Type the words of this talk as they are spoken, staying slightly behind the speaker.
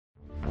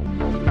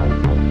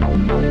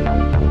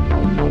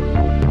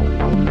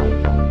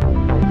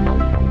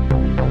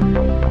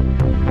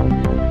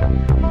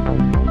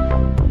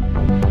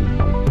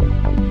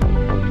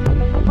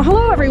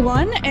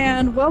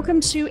and welcome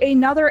to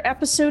another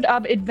episode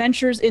of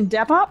Adventures in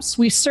DevOps.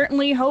 We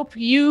certainly hope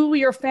you,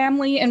 your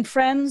family, and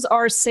friends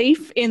are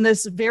safe in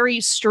this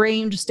very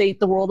strange state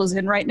the world is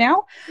in right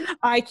now.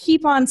 I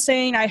keep on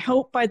saying, I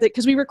hope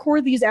because we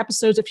record these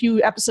episodes a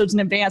few episodes in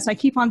advance, I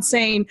keep on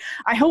saying,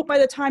 I hope by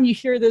the time you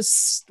hear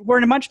this, we're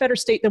in a much better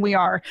state than we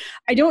are.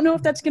 I don't know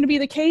if that's going to be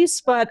the case,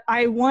 but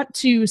I want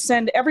to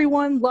send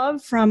everyone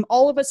love from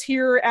all of us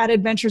here at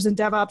Adventures in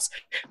DevOps.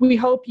 We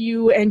hope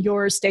you and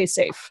yours stay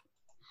safe.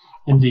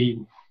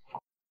 Indeed.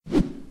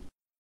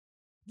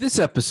 This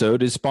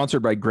episode is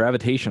sponsored by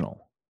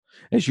Gravitational.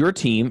 As your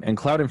team and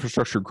cloud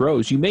infrastructure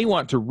grows, you may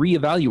want to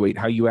reevaluate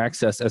how you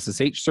access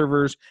SSH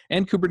servers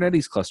and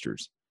Kubernetes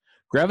clusters.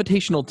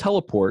 Gravitational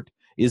Teleport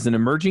is an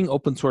emerging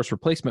open source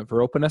replacement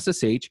for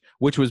OpenSSH,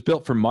 which was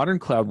built for modern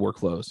cloud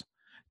workflows.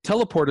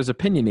 Teleport is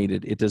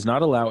opinionated. It does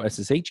not allow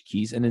SSH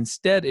keys, and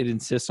instead it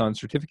insists on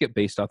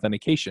certificate-based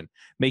authentication,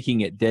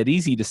 making it dead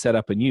easy to set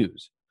up and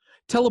use.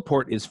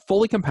 Teleport is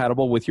fully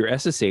compatible with your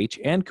SSH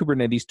and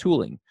Kubernetes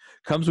tooling,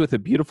 comes with a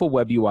beautiful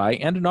web UI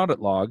and an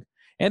audit log,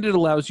 and it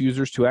allows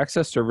users to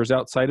access servers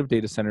outside of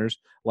data centers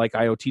like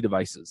IoT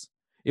devices.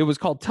 It was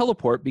called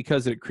Teleport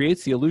because it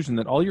creates the illusion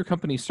that all your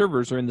company's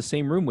servers are in the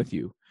same room with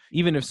you,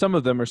 even if some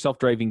of them are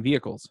self-driving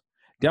vehicles.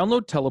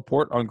 Download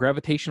Teleport on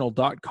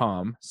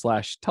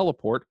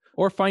gravitational.com/teleport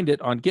or find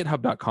it on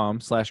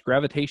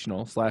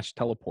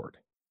github.com/gravitational/teleport.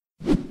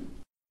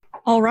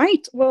 All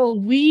right. Well,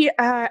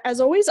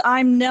 as always,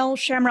 I'm Nell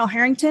Shamrell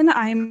Harrington.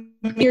 I'm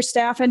your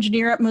staff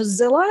engineer at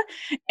Mozilla.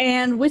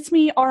 And with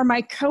me are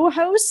my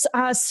co-hosts.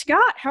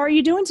 Scott, how are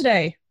you doing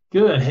today?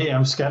 Good. Hey,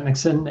 I'm Scott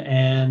Nixon,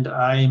 and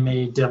I'm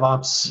a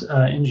DevOps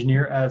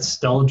engineer at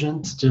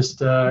Stelligent.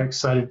 Just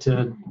excited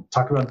to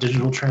talk about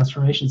digital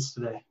transformations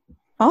today.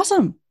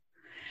 Awesome.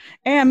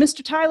 And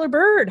Mr. Tyler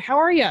Bird, how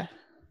are you?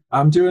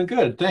 I'm doing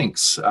good,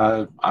 thanks.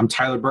 I'm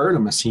Tyler Bird.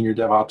 I'm a senior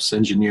DevOps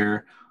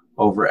engineer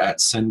over at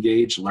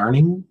Cengage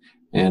Learning,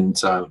 and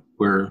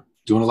we're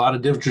doing a lot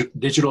of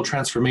digital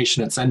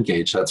transformation at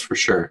Cengage, that's for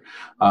sure.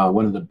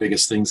 One of the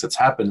biggest things that's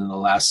happened in the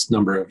last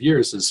number of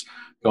years is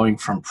going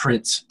from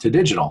print to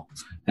digital.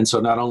 And so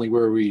not only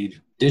were we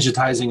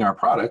digitizing our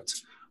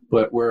product,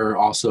 but we're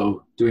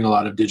also doing a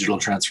lot of digital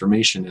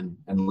transformation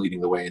and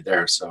leading the way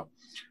there. So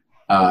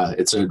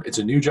it's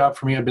a new job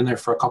for me. I've been there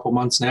for a couple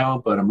months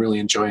now, but I'm really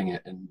enjoying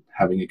it and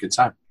having a good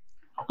time.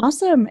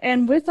 Awesome.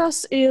 And with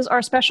us is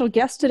our special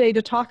guest today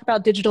to talk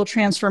about digital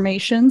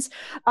transformations,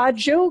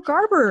 Joe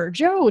Garber.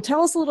 Joe,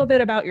 tell us a little bit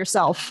about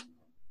yourself.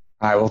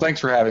 Hi, well, thanks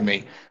for having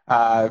me.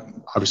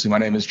 Obviously, my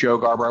name is Joe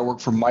Garber. I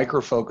work for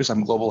Micro Focus.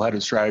 I'm Global Head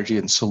of Strategy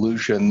and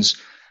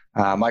Solutions.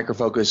 Micro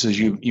Focus, as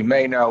you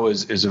may know,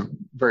 is a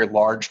very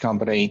large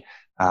company,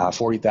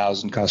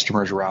 40,000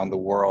 customers around the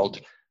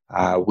world.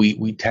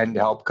 We tend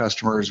to help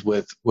customers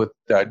with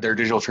their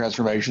digital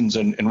transformations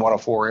in one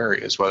of four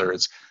areas, whether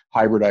it's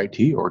hybrid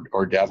IT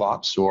or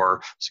DevOps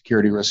or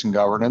security, risk and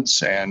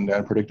governance and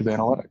predictive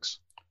analytics.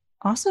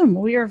 Awesome.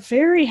 We are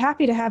very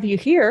happy to have you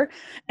here.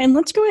 And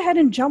let's go ahead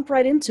and jump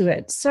right into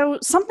it. So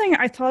something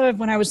I thought of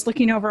when I was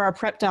looking over our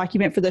prep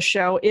document for the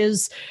show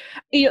is,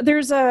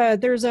 there's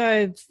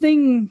a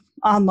thing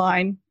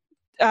online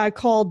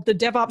called the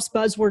DevOps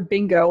Buzzword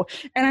Bingo.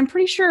 And I'm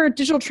pretty sure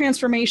digital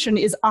transformation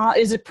is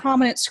a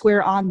prominent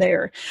square on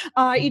there.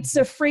 It's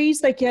a phrase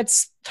that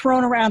gets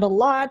thrown around a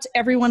lot.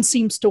 Everyone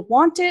seems to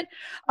want it.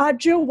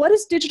 Joe, what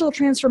does digital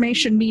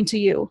transformation mean to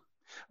you?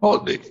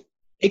 Well,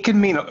 it can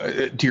mean,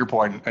 to your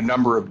point, a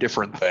number of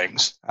different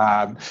things.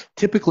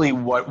 Typically,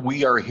 what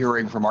we are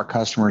hearing from our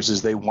customers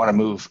is they want to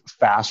move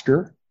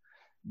faster.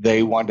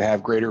 They want to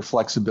have greater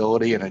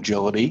flexibility and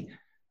agility.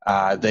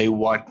 They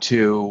want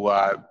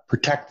to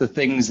protect the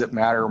things that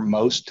matter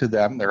most to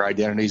them, their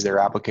identities, their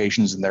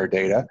applications, and their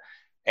data.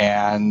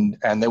 And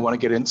they want to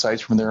get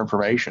insights from their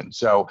information.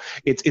 So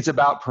it's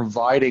about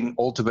providing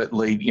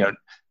ultimately,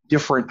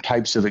 different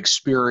types of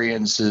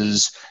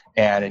experiences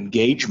and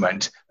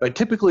engagement, but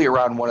typically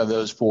around one of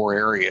those four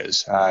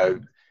areas,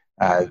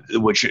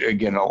 which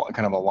again,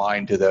 kind of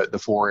align to the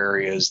four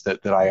areas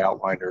that I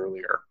outlined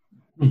earlier.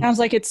 Sounds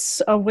like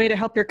it's a way to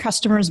help your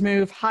customers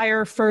move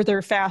higher,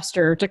 further,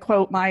 faster, to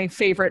quote my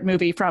favorite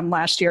movie from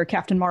last year,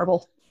 Captain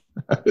Marvel.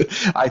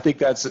 I think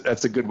that's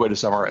a good way to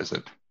summarize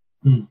it.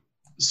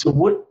 So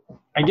one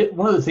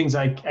of the things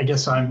I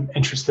guess I'm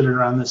interested in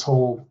around this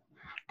whole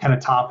kind of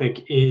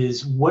topic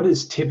is what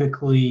is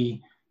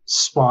typically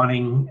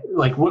spawning,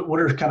 like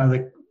what are kind of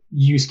the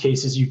use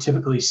cases you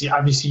typically see?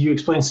 Obviously you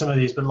explained some of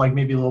these, but like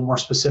maybe a little more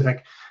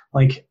specific,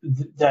 like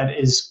that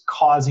is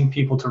causing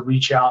people to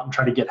reach out and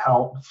try to get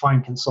help,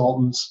 find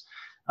consultants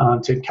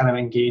to kind of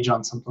engage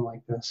on something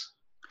like this.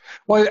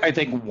 Well, I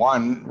think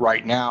one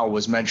right now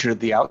was mentioned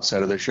at the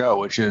outset of the show,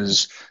 which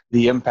is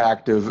the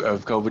impact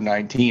of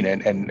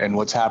COVID-19 and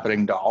what's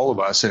happening to all of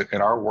us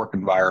in our work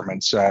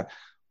environments.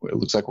 It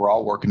looks like we're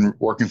all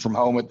working from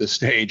home at this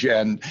stage,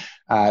 and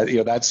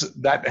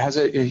that has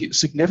a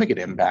significant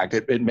impact.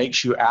 It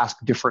makes you ask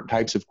different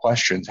types of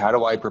questions. How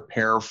do I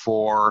prepare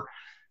for,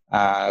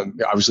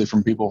 obviously,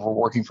 from people who are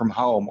working from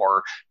home,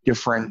 or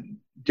different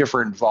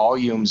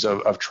volumes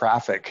of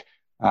traffic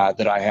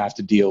that I have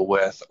to deal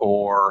with,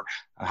 or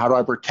how do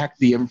I protect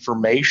the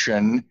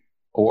information,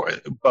 or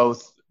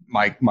both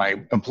my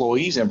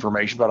employees'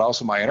 information, but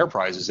also my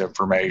enterprise's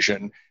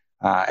information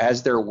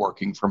as they're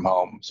working from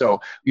home.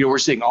 So, we're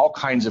seeing all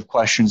kinds of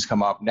questions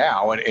come up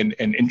now, and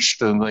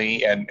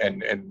interestingly,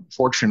 and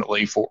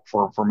fortunately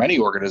for many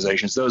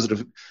organizations, those that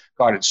have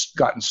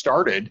gotten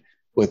started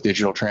with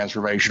digital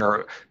transformation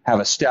or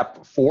have a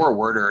step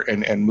forward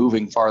and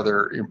moving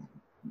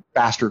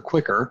faster,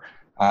 quicker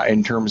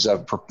in terms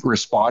of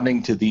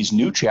responding to these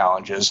new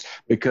challenges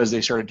because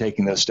they started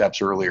taking those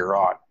steps earlier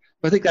on.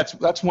 I think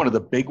that's one of the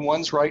big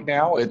ones right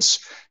now. It's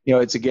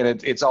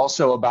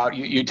also about,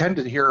 you tend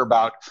to hear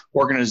about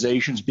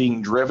organizations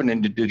being driven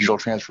into digital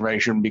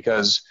transformation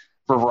because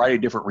for a variety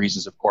of different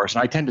reasons, of course.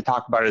 And I tend to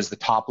talk about it as the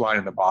top line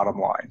and the bottom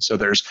line. So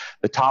there's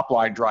the top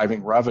line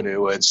driving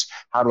revenue. It's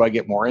how do I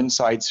get more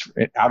insights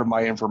out of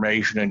my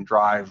information and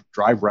drive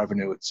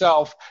revenue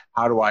itself?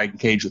 How do I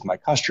engage with my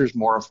customers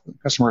more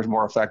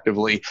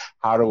effectively?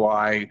 How do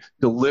I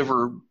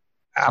deliver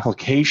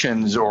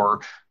applications or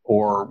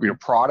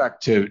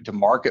product to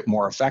market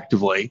more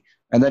effectively?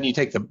 And then you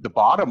take the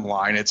bottom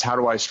line, it's how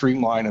do I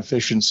streamline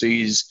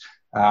efficiencies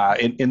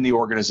in the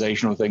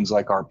organization with things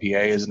like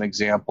RPA as an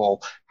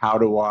example? How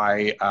do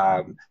I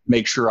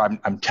make sure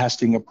I'm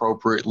testing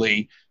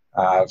appropriately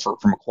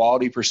from a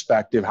quality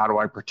perspective? How do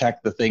I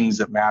protect the things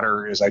that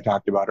matter, as I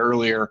talked about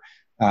earlier,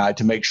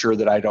 to make sure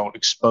that I don't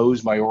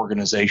expose my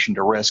organization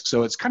to risk?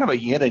 So it's kind of a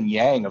yin and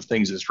yang of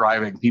things that's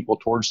driving people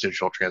towards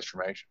digital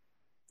transformation.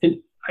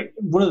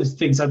 One of the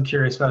things I'm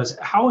curious about is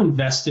how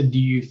invested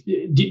do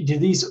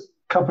these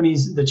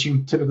companies that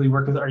you typically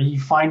work with, are you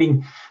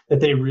finding that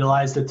they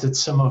realize that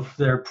some of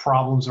their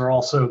problems are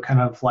also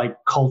kind of like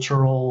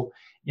cultural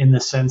in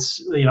the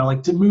sense,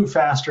 like to move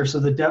faster?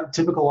 So the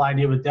typical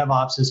idea with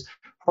DevOps is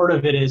part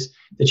of it is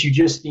that you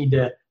just need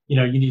to,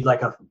 you need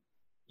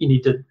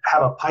to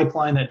have a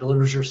pipeline that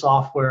delivers your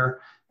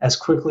software as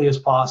quickly as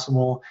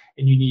possible.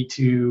 And you need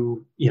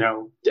to,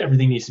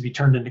 everything needs to be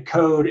turned into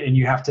code, and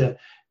you have to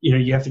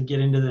get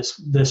into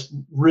this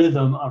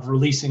rhythm of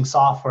releasing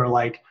software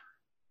like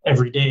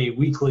every day,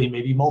 weekly,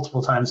 maybe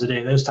multiple times a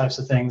day, those types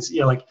of things.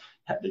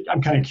 I'm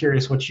kind of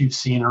curious what you've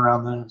seen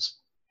around those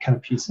kind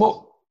of pieces.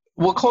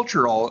 Well,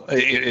 cultural,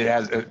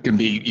 it can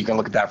be, you can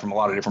look at that from a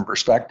lot of different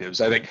perspectives.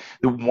 I think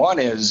the one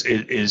is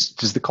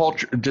does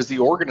the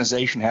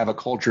organization have a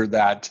culture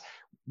that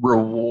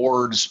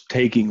rewards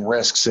taking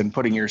risks and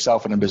putting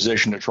yourself in a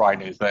position to try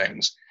new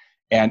things?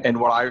 And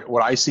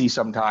what I see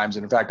sometimes,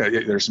 and in fact,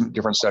 there's some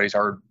different studies.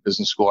 Harvard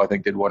Business School, I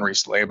think, did one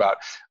recently about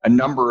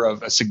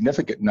a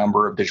significant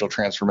number of digital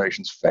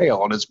transformations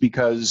fail, and it's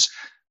because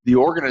the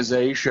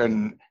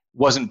organization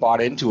wasn't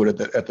bought into it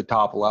at the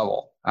top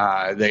level.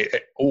 The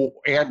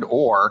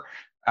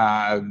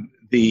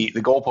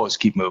goalposts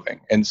keep moving,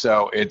 and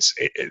so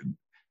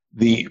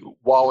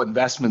while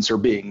investments are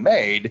being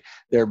made,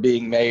 they're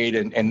being made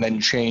and then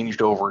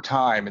changed over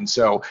time. And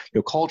so,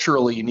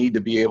 culturally, you need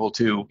to be able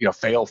to,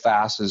 fail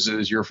fast,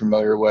 as you're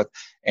familiar with,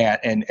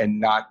 and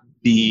not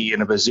be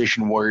in a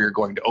position where you're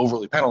going to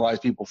overly penalize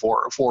people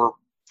for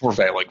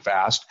failing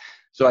fast.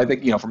 So I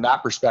think, from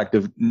that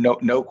perspective,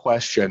 no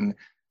question,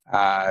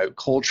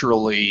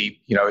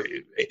 culturally,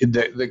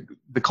 the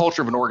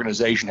culture of an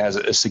organization has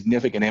a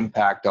significant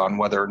impact on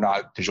whether or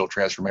not digital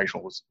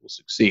transformation will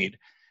succeed.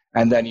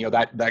 And then,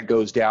 that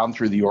goes down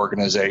through the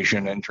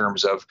organization in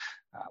terms of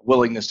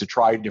willingness to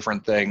try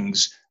different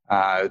things,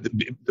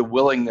 the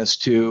willingness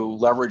to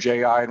leverage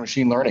AI and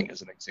machine learning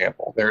as an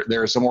example.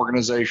 There are some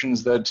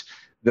organizations that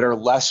are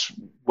less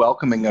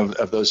welcoming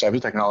of those types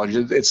of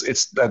technologies.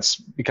 That's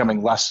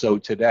becoming less so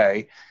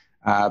today,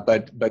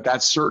 but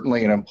that's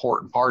certainly an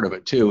important part of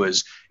it too.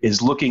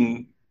 Is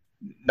looking,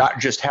 not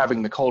just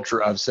having the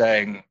culture of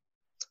saying,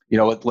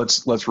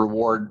 let's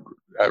reward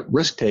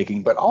risk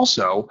taking, but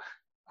also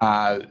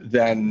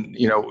then,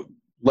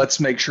 let's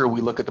make sure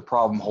we look at the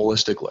problem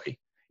holistically.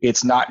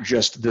 It's not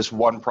just this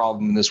one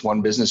problem in this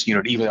one business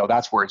unit, even though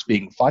that's where it's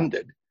being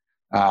funded.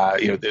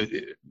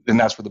 And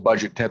that's where the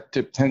budget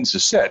tends to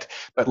sit.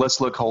 But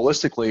let's look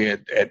holistically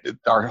at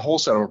our whole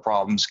set of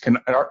problems. Can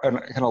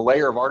a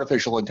layer of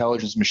artificial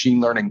intelligence,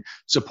 machine learning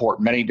support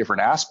many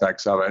different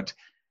aspects of it?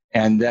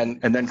 And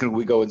then can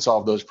we go and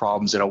solve those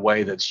problems in a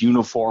way that's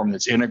uniform,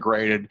 that's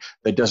integrated,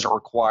 that doesn't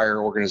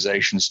require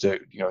organizations to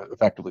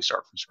effectively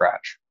start from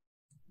scratch?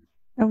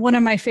 And one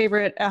of my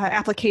favorite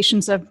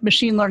applications of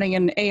machine learning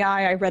and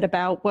AI I read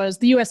about was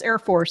the U.S. Air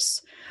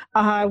Force.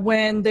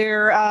 When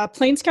their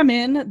planes come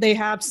in, they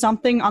have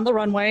something on the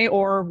runway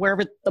or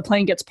wherever the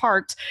plane gets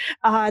parked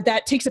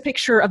that takes a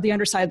picture of the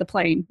underside of the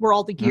plane where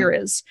all the gear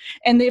is.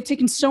 And they've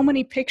taken so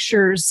many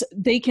pictures,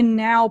 they can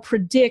now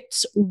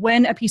predict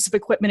when a piece of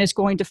equipment is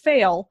going to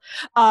fail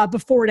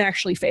before it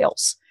actually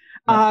fails.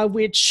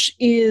 Which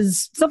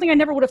is something I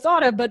never would have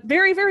thought of, but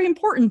very, very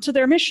important to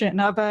their mission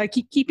of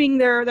keeping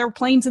their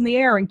planes in the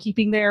air and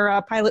keeping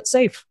their pilots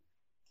safe.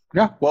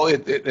 Yeah, well,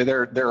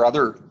 there are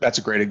other. That's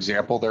a great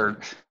example. There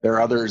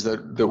are others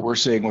that we're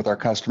seeing with our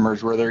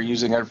customers where they're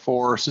using it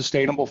for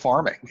sustainable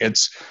farming.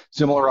 It's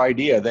similar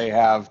idea. They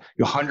have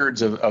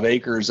hundreds of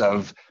acres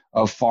of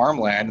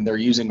farmland, and they're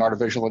using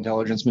artificial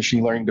intelligence,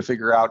 machine learning to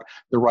figure out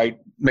the right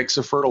mix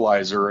of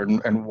fertilizer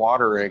and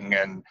watering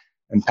and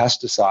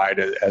pesticide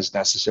as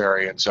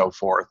necessary and so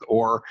forth.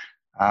 Or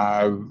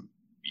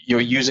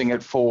using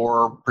it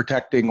for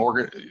protecting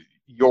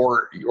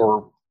your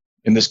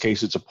in this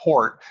case it's a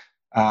port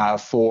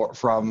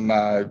from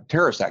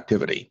terrorist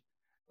activity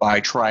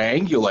by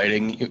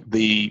triangulating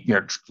the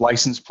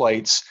license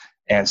plates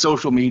and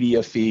social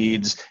media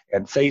feeds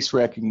and face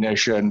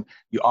recognition.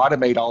 You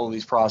automate all of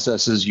these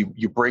processes,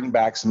 you bring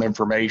back some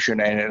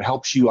information, and it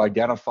helps you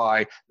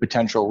identify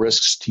potential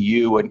risks to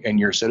you and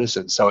your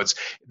citizens. So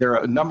there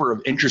are a number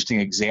of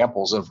interesting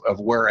examples of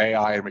where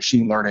AI and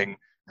machine learning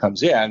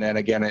comes in, and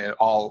again, it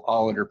all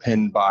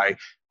underpinned by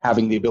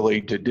having the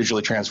ability to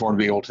digitally transform to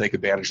be able to take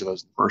advantage of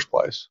those in the first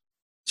place.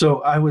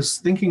 So I was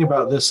thinking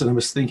about this, and I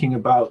was thinking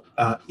about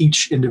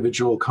each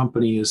individual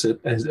company is at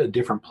a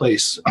different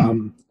place.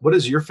 What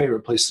is your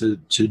favorite place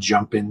to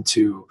jump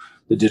into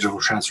the digital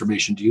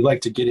transformation? Do you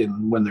like to get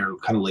in when they're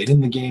kind of late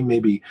in the game,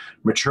 maybe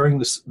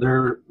maturing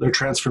their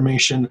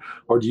transformation,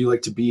 or do you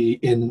like to be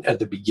in at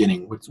the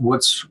beginning?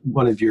 What's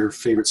one of your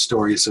favorite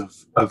stories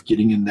of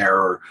getting in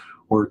there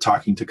or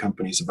talking to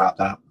companies about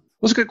that?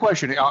 Well, it's a good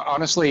question.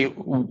 Honestly,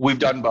 we've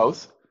done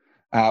both.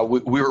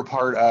 We were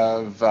part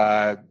of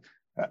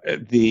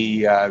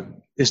the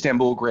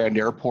Istanbul Grand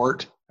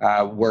Airport,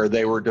 where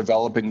they were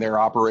developing their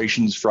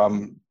operations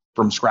from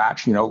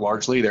scratch.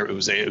 Largely it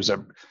was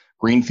a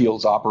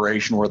greenfields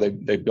operation where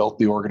they built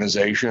the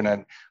organization,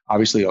 and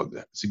obviously a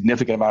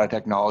significant amount of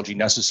technology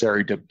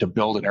necessary to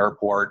build an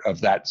airport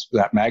of that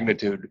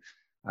magnitude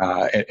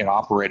and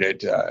operate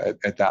it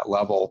at that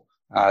level.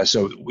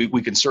 So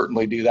we can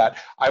certainly do that.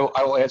 I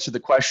will answer the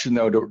question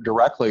though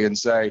directly and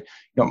say,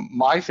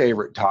 my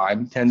favorite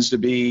time tends to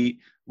be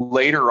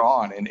later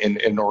on in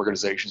an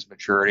organization's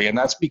maturity, and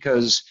that's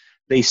because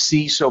they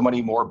see so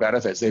many more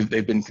benefits.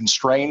 They've been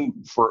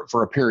constrained for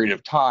a period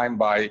of time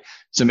by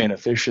some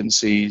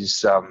inefficiencies,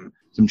 some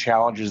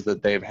challenges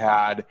that they've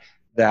had.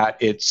 That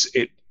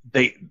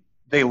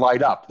they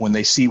light up when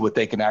they see what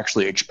they can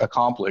actually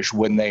accomplish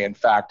when they in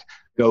fact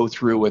go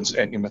through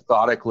and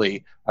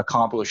methodically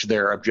accomplish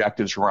their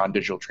objectives around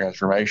digital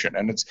transformation.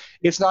 And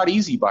it's not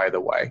easy, by the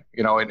way,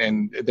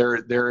 and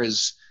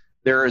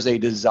there is a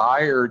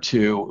desire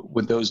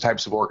with those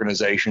types of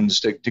organizations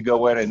to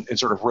go in and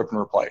sort of rip and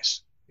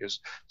replace.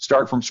 Just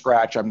start from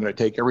scratch. I'm going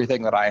to take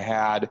everything that I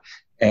had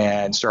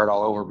and start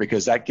all over,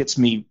 because that gets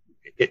me,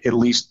 at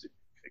least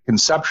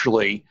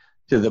conceptually,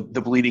 to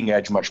the bleeding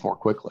edge much more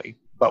quickly.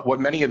 But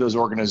what many of those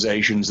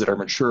organizations that are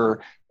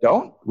mature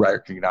don't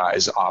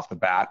recognize off the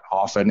bat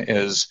often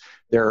is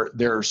there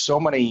are so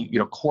many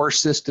core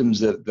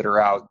systems that are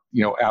out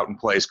in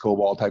place,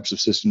 COBOL types of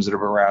systems that have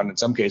been around in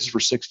some cases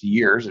for 60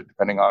 years,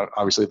 depending on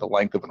obviously the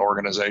length of an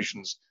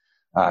organization's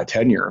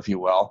tenure, if you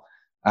will.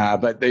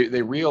 But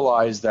they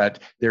realize that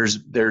there's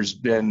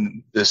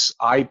been this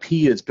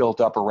IP that's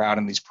built up around,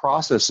 and these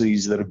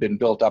processes that have been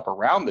built up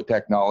around the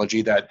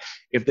technology, that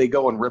if they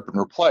go and rip and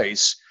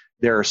replace,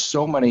 there are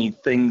so many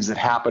things that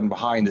happen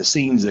behind the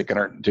scenes that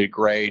can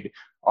degrade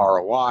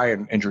ROI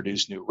and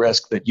introduce new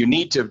risk, that you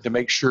need to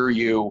make sure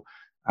you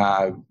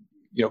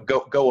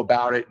go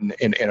about it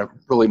in a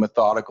really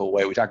methodical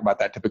way. We talk about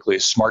that typically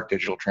as smart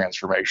digital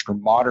transformation, or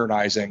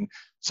modernizing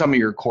some of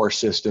your core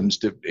systems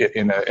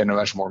in a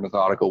much more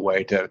methodical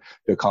way to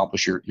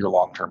accomplish your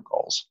long-term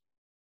goals.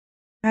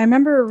 I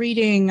remember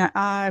reading,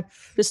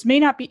 this may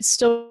not be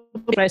still,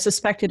 but I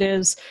suspect it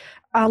is,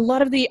 a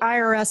lot of the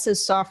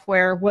IRS's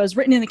software was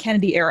written in the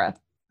Kennedy era.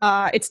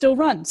 It still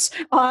runs,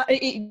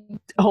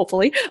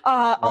 hopefully,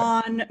 right,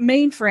 on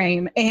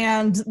mainframe.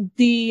 And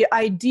the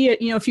idea,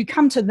 if you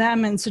come to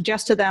them and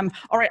suggest to them,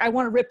 all right, I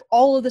want to rip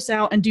all of this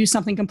out and do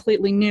something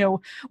completely new,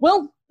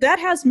 well, that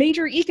has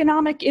major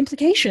economic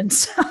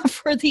implications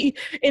for the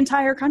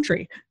entire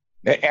country.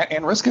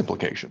 And risk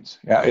implications.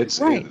 Yeah, it's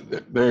right.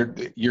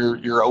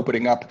 You're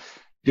opening up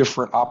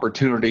different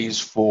opportunities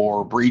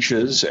for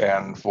breaches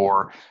and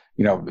for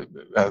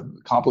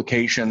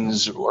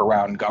complications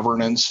around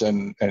governance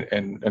and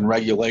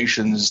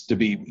regulations to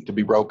be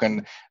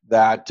broken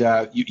that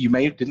you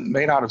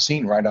may not have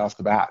seen right off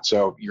the bat.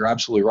 So you're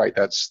absolutely right.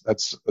 That's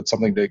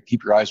something to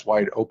keep your eyes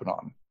wide open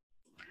on.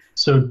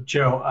 So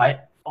Joe,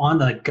 on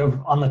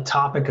the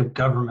topic of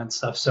government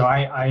stuff. So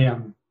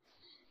I'll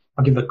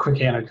give a quick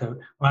anecdote.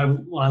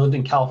 When I lived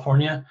in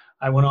California,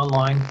 I went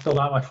online, filled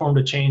out my form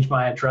to change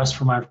my address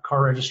for my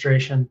car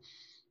registration.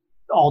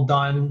 All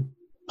done,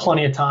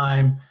 plenty of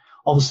time.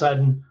 All of a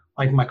sudden,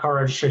 like, my car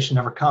registration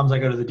never comes. I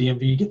go to the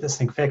DMV, get this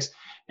thing fixed.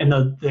 And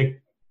the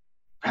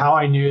how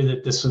I knew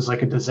that this was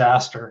like a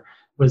disaster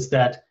was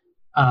that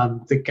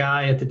the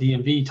guy at the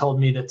DMV told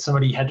me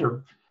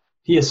that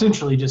he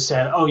essentially just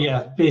said, oh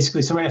yeah,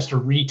 basically somebody has to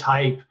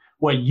retype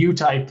what you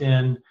typed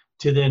in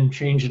to then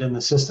change it in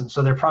the system.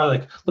 So they're probably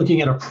like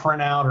looking at a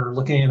printout or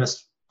looking at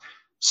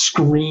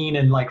screen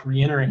and like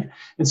reentering it.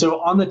 And so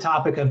on the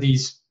topic of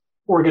these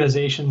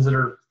organizations that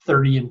are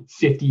 30 and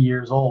 50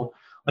 years old,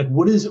 like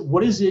what is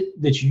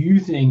it that you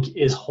think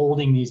is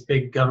holding these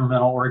big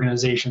governmental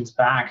organizations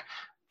back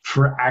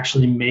for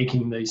actually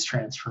making these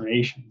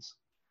transformations?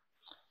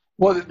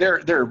 Well,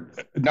 there are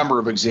a number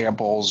of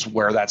examples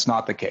where that's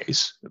not the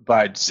case,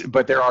 but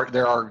there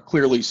are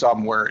clearly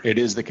some where it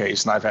is the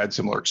case, and I've had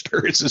similar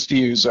experiences to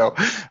you. So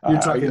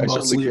you're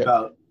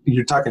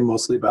talking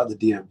mostly about the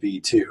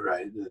DMV too,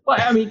 right? Well,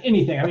 I mean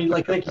anything. I mean,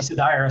 like you said,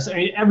 the IRS. I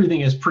mean,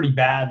 everything is pretty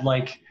bad.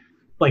 Like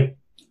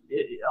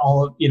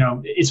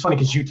it's funny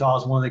because Utah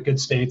is one of the good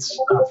states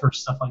for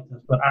stuff like this.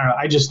 But I don't know.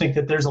 I just think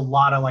that there's a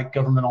lot of like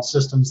governmental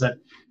systems that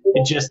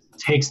it just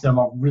takes them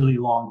a really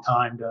long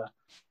time to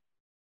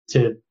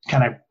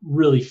kind of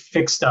really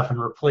fix stuff and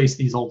replace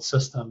these old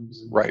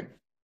systems. Right.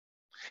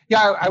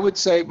 Yeah, I would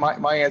say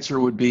my answer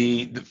would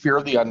be the fear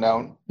of the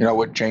unknown.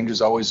 What change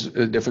is always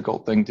a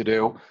difficult thing to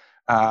do.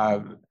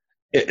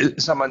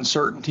 Some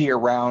uncertainty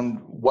around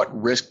what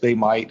risk they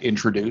might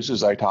introduce,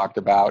 as I talked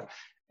about.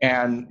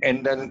 And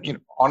then,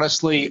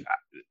 honestly,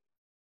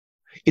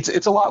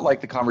 it's a lot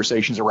like the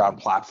conversations around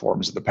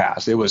platforms of the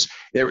past.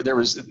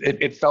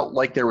 It felt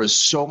like there was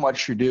so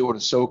much to do and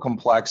it's so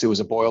complex. It was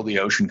a boil the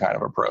ocean kind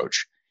of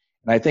approach.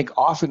 And I think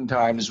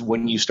oftentimes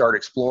when you start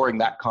exploring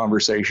that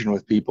conversation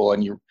with people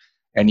and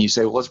you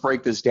say, well, let's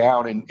break this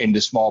down into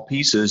small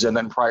pieces and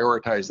then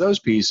prioritize those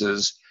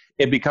pieces,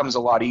 it becomes a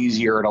lot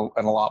easier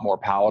and a lot more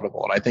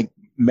palatable. And I think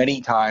many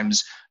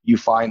times you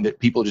find that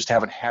people just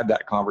haven't had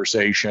that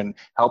conversation,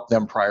 help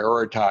them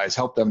prioritize,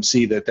 help them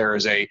see that there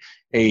is a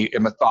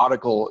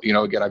methodical,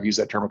 again, I've used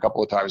that term a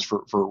couple of times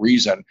for a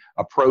reason,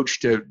 approach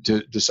to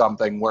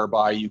something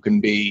whereby you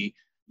can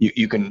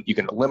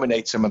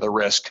eliminate some of the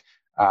risk,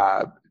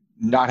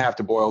 not have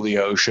to boil the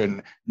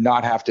ocean,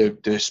 not have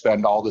to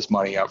spend all this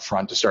money up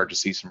front to start to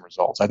see some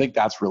results. I think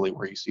that's really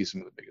where you see some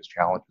of the biggest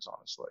challenges,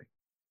 honestly.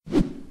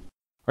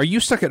 Are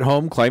you stuck at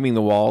home climbing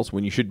the walls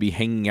when you should be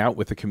hanging out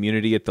with the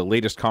community at the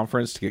latest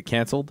conference to get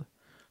canceled?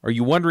 Are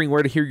you wondering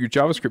where to hear your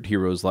JavaScript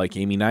heroes like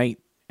Amy Knight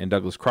and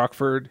Douglas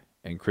Crockford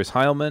and Chris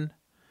Heilman?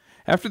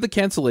 After the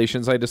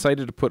cancellations, I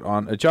decided to put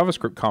on a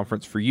JavaScript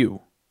conference for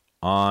you,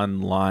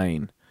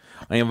 online.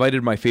 I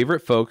invited my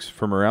favorite folks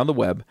from around the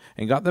web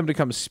and got them to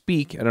come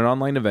speak at an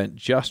online event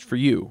just for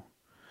you.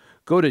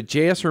 Go to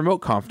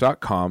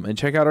jsremoteconf.com and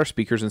check out our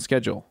speakers and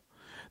schedule.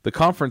 The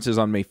conference is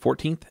on May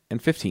 14th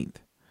and 15th.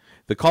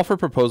 The call for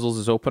proposals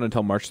is open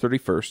until March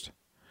 31st.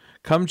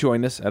 Come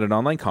join us at an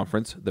online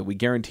conference that we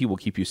guarantee will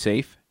keep you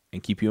safe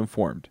and keep you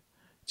informed.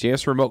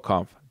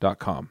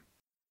 jsremoteconf.com.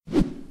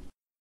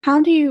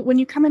 When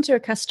you come into a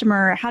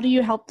customer, how do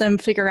you help them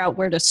figure out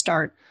where to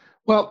start?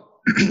 Well,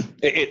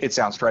 it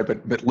sounds trite,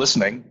 but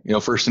listening,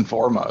 first and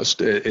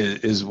foremost,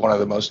 is one of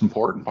the most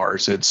important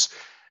parts.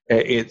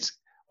 It's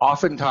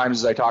oftentimes,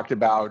 as I talked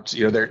about,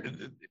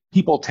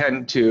 people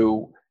tend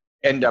to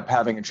end up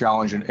having a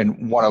challenge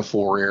in one of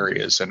four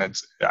areas, and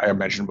I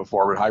mentioned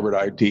before, but hybrid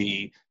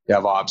IT,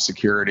 DevOps,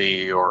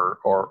 security, or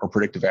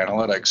predictive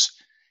analytics,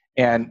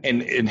 and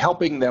in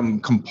helping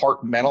them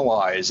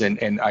compartmentalize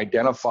and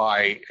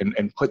identify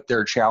and put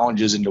their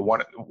challenges into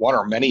one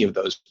or many of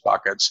those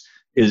buckets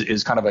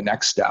is kind of a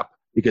next step,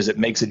 because it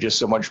makes it just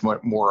so much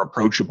more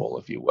approachable,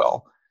 if you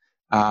will.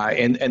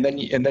 And then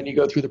you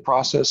go through the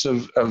process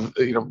of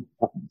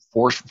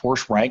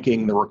force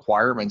ranking the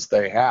requirements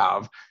they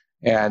have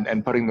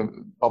and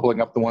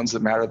bubbling up the ones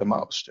that matter the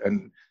most.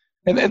 And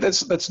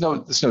that's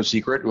no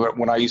secret.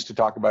 When I used to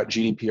talk about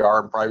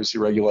GDPR and privacy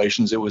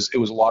regulations, it was a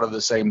lot of the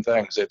same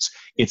things.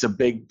 It's a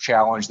big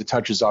challenge that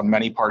touches on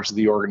many parts of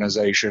the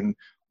organization.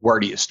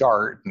 Where do you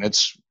start? And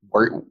it's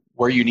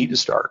where you need to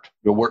start,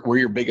 where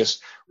your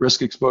biggest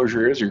risk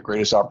exposure is, your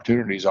greatest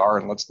opportunities are,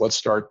 and let's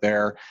start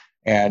there,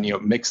 and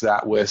mix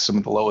that with some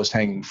of the lowest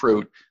hanging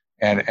fruit,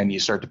 and you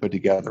start to put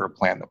together a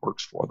plan that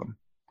works for them.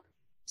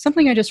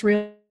 Something I just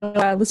realized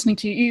listening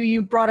to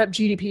you brought up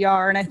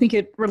GDPR, and I think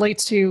it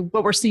relates to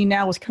what we're seeing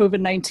now with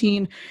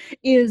COVID-19.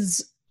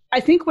 Is I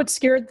think what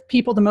scared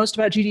people the most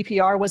about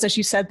GDPR was, as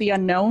you said, the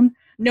unknown.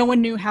 No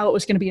one knew how it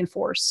was going to be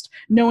enforced.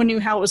 No one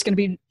knew how it was going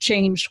to be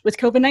changed. With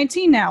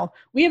COVID-19 now,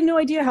 we have no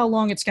idea how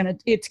long it's going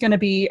to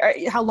be,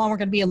 how long we're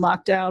going to be in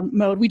lockdown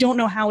mode. We don't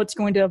know how it's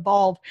going to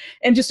evolve.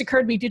 And just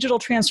occurred to me, digital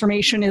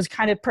transformation is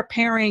kind of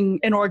preparing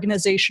an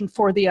organization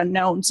for the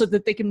unknown so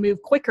that they can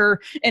move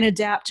quicker and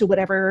adapt to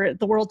whatever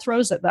the world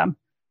throws at them.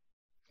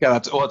 Yeah,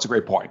 that's a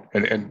great point,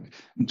 and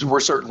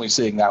we're certainly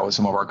seeing that with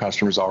some of our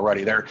customers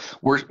already.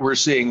 We're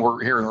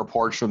hearing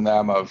reports from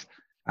them of.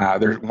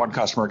 There's one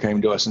customer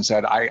came to us and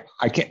said,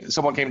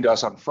 someone came to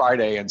us on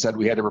Friday and said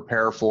we had to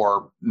prepare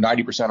for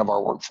 90% of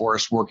our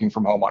workforce working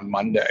from home on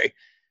Monday.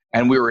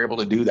 And we were able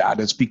to do that.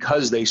 It's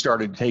because they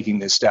started taking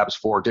the steps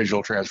for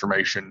digital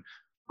transformation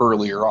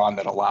earlier on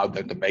that allowed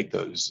them to make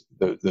those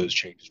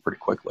changes pretty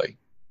quickly.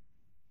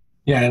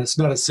 Yeah, and it's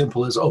not as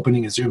simple as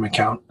opening a Zoom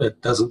account.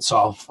 That doesn't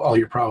solve all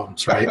your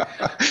problems, right?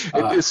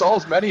 It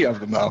solves many of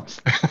them, though.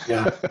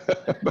 Yeah.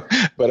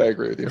 But I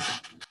agree with you.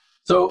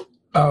 So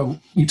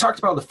you talked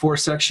about the four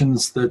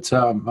sections that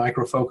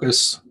Micro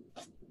Focus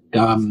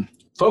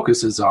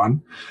focuses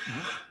on.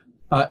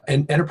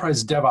 And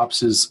enterprise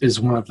DevOps is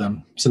one of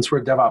them. Since we're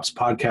a DevOps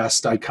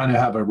podcast, I kind of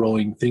have a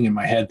rolling thing in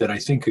my head that I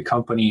think a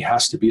company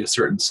has to be a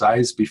certain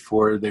size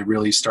before they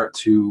really start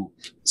to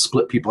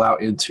split people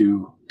out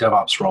into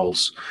DevOps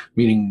roles,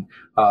 meaning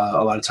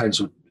a lot of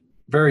times with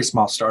very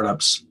small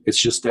startups, it's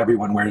just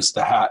everyone wears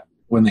the hat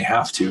when they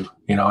have to,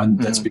 and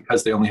that's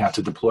because they only have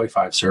to deploy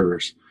 5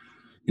 servers.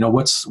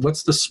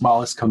 What's the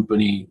smallest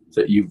company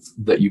that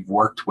you've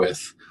worked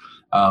with?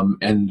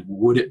 And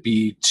would it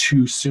be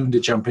too soon to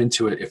jump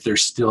into it if they're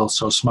still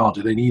so small?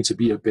 Do they need to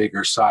be a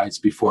bigger size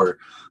before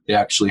they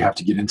actually have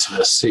to get into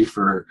the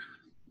safer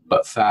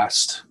but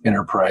fast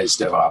enterprise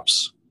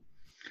DevOps?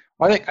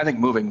 Well, I think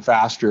moving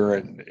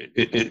faster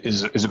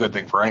is a good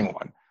thing for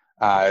anyone.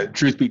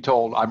 Truth be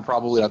told, I'm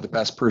probably not the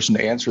best person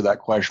to answer that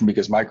question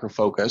because Micro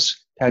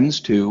Focus tends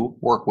to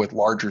work with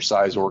larger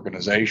size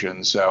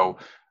organizations. So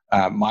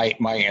my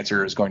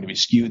answer is going to be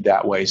skewed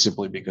that way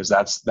simply because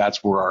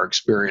that's where our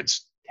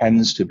experience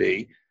tends to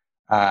be.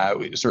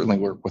 We certainly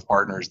work with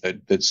partners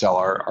that sell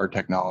our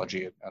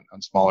technology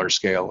on smaller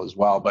scale as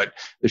well. But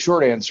the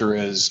short answer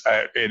is,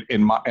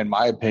 in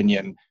my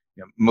opinion,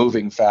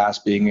 moving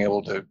fast, being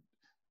able to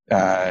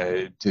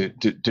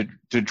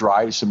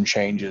drive some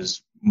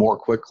changes more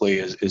quickly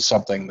is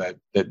something that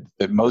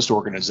most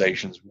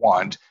organizations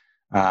want.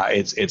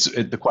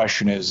 The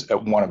question is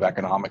one of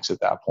economics at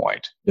that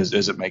point.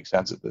 Does it make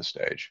sense at this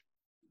stage?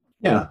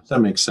 Yeah, that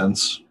makes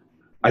sense.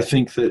 I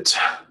think that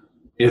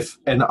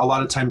and a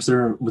lot of times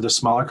they're with a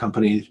smaller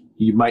company,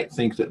 you might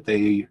think that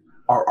they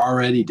are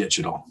already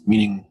digital,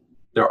 meaning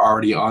they're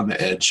already on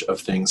the edge of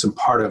things. And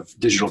part of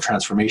digital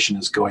transformation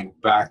is going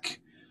back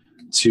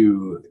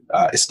to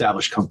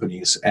established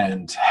companies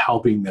and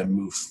helping them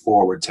move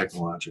forward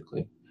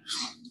technologically.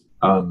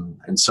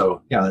 And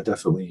so, yeah, that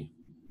definitely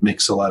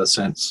makes a lot of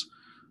sense.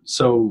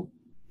 So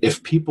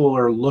if people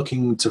are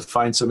looking to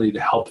find somebody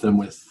to help them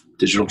with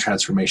digital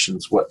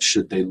transformations, what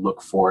should they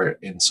look for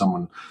in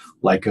someone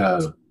like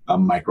a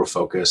Micro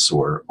Focus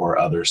or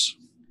others?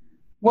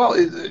 Well,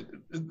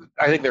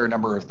 I think there are a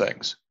number of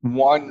things.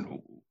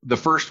 The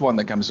first one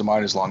that comes to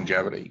mind is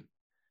longevity.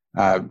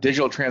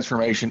 Digital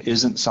transformation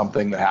isn't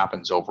something that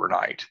happens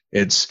overnight.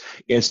 It's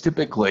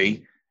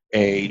typically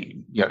a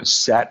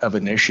set of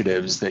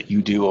initiatives that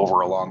you do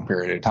over a long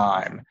period of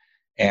time.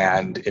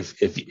 And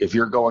if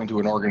you're going to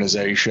an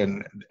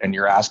organization and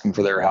you're asking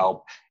for their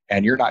help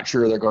and you're not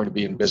sure they're going to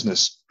be in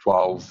business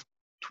 12,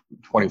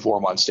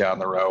 24 months down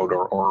the road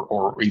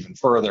or even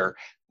further,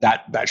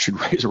 that should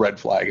raise a red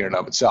flag in and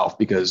of itself,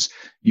 because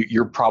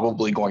you're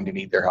probably going to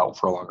need their help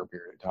for a longer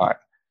period of time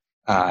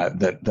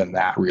than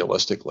that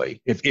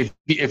realistically.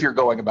 If you're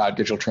going about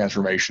digital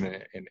transformation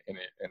in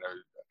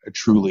a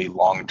truly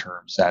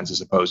long-term sense,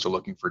 as opposed to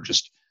looking for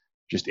just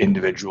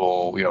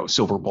individual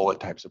silver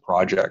bullet types of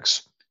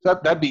projects. So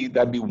that'd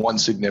be one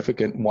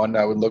significant one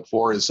I would look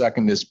for. The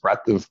second is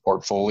breadth of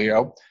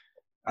portfolio.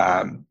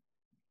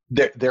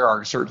 There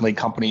are certainly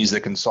companies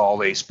that can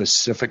solve a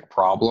specific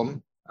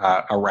problem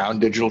around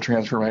digital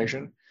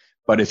transformation.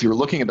 But if you're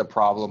looking at the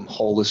problem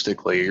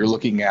holistically, you're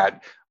looking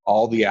at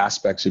all the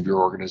aspects of your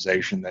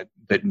organization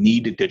that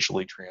need to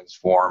digitally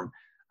transform,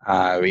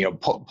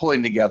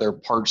 pulling together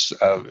parts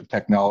of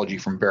technology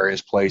from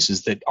various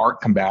places that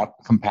aren't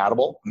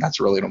compatible, and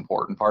that's really an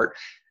important part,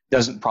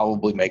 doesn't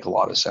probably make a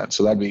lot of sense.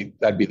 So that'd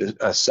be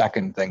the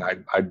second thing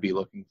I'd be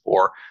looking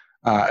for.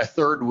 A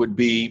third would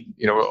be,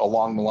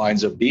 along the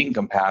lines of being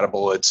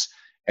compatible.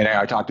 And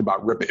I talked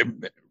about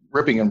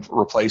ripping and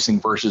replacing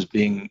versus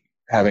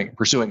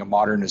pursuing a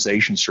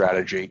modernization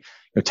strategy.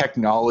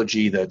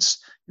 Technology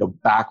that's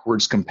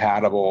backwards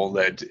compatible,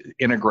 that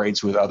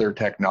integrates with other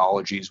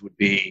technologies would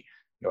be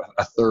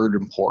a third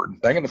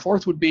important thing. And the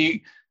fourth would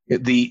be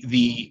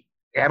the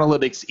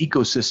analytics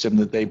ecosystem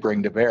that they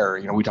bring to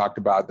bear. We talked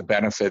about the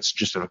benefits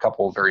just in a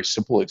couple of very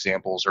simple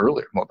examples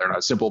earlier. Well, they're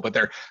not simple, but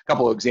they're a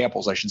couple of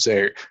examples, I should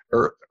say,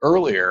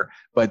 earlier.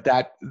 But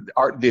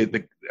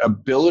the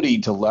ability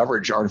to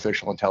leverage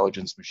artificial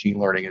intelligence, machine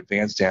learning,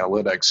 advanced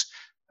analytics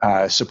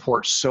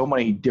supports so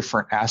many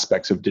different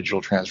aspects of digital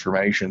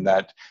transformation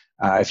that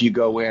if you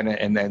go in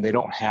and then they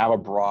don't have a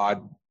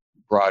broad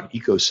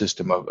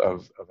ecosystem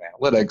of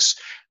analytics,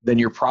 then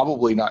you're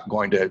probably not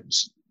going to.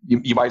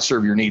 You might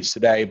serve your needs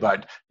today,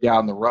 but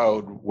down the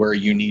road where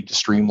you need to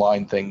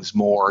streamline things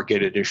more,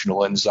 get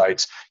additional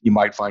insights, you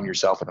might find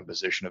yourself in a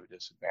position of a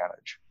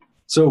disadvantage.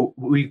 So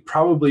we've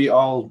probably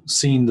all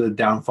seen the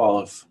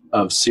downfall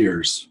of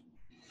Sears.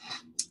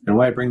 And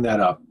why I bring that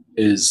up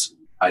is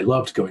I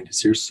loved going to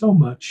Sears so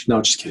much.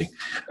 No, just kidding.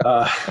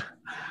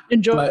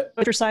 Enjoy the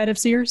softer side of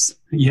Sears?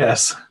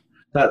 Yes,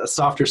 that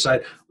softer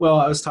side. Well,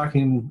 I was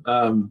talking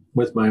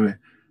with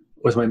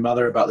my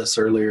mother about this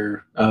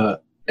earlier,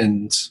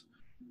 and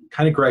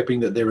kind of griping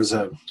that there was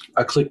a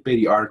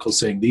clickbaity article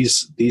saying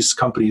these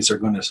companies are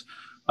going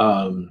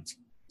to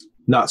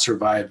not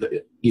survive,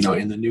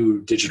 in the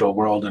new digital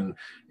world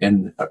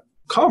and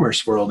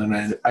commerce world.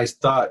 And I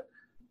thought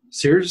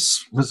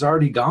Sears was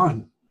already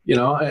gone.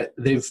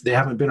 They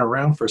haven't been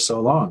around for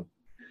so long.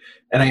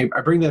 And I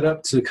bring that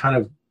up to kind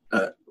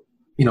of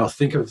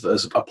think of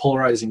as a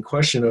polarizing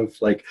question of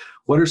like,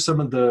 what are some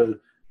of the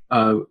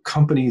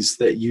companies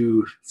that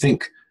you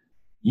think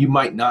you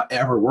might not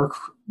ever work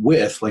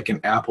with, like an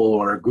Apple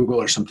or a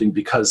Google or something,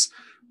 because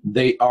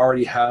they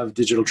already have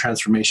digital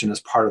transformation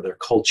as part of their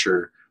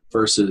culture,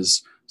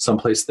 versus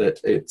someplace that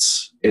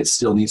it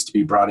still needs to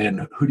be brought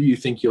in? Who do you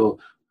think who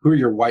are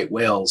your white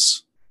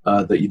whales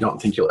that you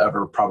don't think you'll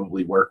ever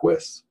probably work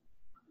with?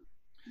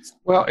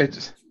 Well,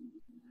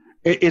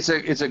 it's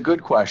a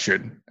good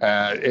question.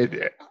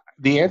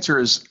 The answer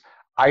is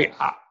I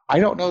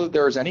don't know that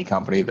there is any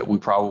company that we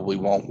probably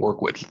won't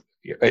work with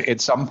at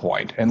some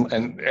point.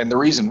 And the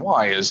reason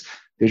why is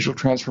digital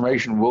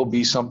transformation will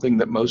be something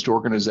that most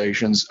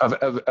organizations of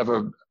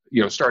a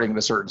starting at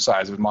a certain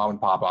size, of mom and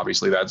pop,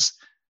 obviously that's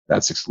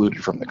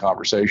excluded from the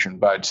conversation.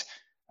 But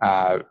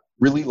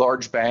really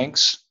large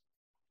banks,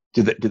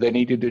 do they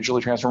need to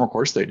digitally transform? Of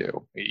course they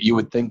do. You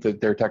would think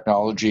that their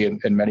technology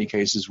in many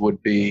cases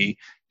would be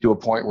to a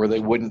point where they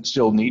wouldn't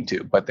still need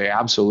to, but they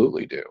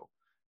absolutely do.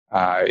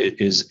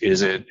 Is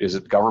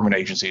it government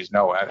agencies?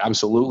 No,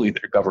 absolutely.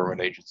 Their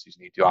government agencies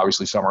need to.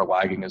 Obviously, some are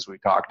lagging, as we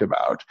talked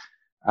about.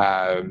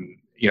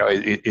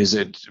 Is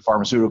it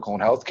pharmaceutical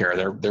and healthcare?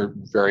 They're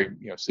very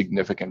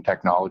significant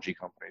technology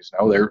companies.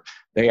 No,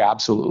 they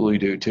absolutely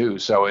do too.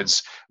 So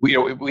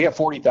we have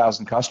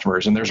 40,000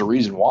 customers, and there's a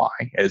reason why.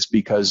 It's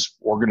because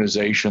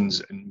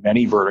organizations in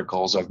many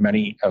verticals of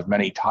many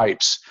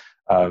types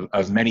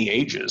of many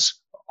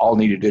ages all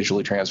need to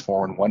digitally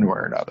transform in one way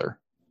or another.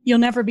 You'll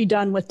never be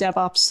done with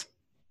DevOps.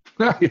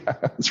 Yeah,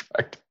 that's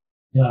right.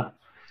 Yeah.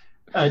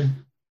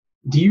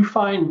 Do you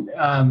find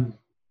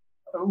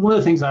one of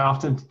the things I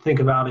often think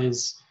about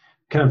is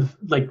kind of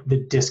like the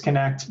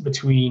disconnect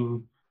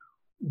between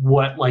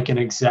what like an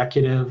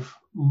executive,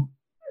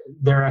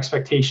 their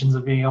expectations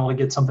of being able to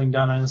get something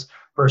done is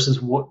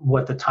versus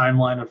what the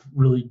timeline of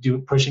really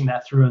pushing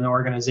that through in the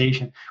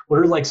organization? What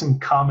are like some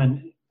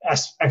common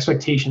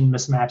expectation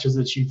mismatches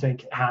that you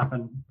think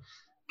happen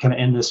kind of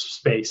in this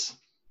space?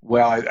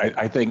 Well,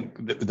 I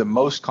think the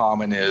most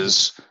common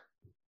is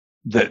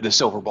the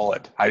silver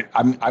bullet.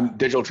 I'm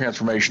digital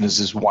transformation is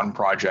this one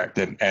project,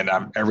 and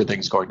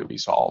everything's going to be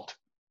solved,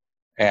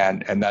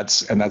 and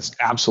that's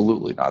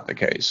absolutely not the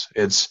case.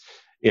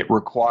 It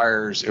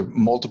requires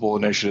multiple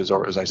initiatives,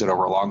 or as I said,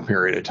 over a long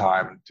period of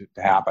time to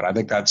happen. I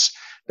think that's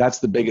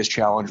the biggest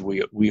challenge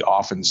we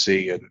often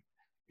see in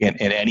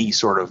any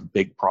sort of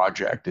big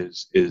project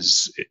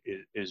is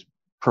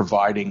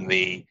providing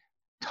the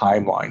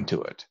timeline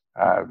to it.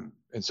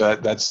 And so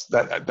that's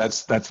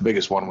the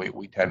biggest one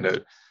we tend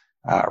to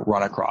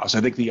run across.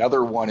 I think the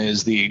other one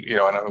is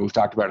and we've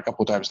talked about it a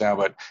couple of times now,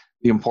 but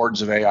the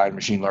importance of AI and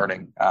machine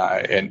learning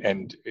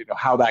and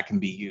how that can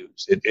be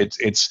used.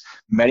 It's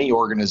many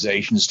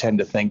organizations tend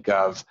to think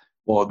of,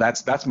 well,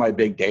 that's my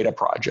big data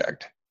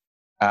project,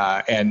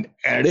 and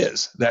it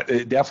is that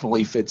it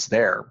definitely fits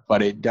there,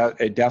 but it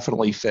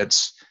definitely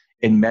fits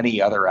in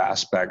many other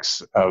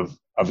aspects of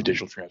a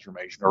digital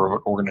transformation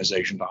or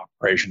organization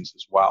operations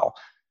as well.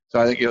 So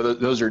I think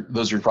those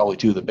are probably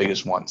two of the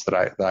biggest ones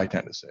that I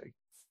tend to see.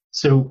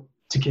 So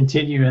to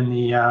continue in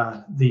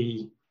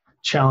the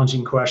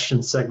challenging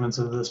question segments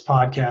of this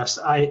podcast,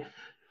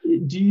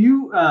 do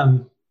you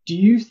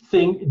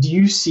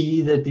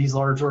see that these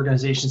large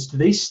organizations, do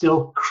they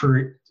still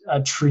treat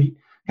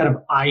kind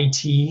of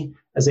IT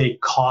as a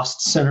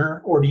cost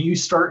center, or do you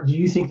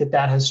think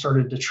that has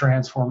started to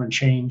transform and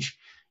change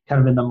kind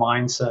of in the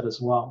mindset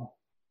as well?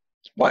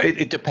 Well,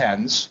 it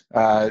depends.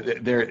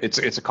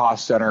 It's a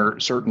cost center,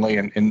 certainly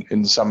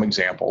in some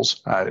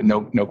examples.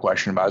 No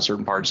question about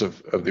certain parts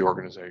of the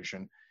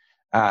organization.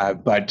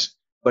 But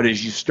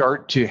as you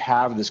start to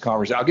have this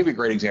conversation, I'll give you a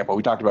great example.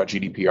 We talked about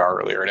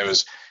GDPR earlier,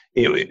 and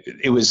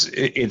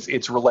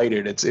it's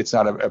related. It's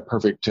not a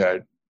perfect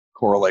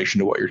correlation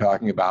to what you're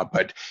talking about,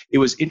 but it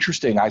was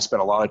interesting. I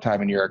spent a lot of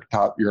time in Europe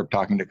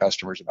talking to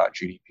customers about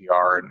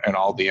GDPR and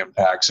all the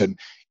impacts, and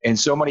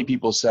so many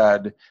people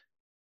said,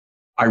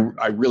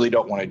 I really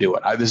don't want to do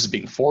it. This is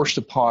being forced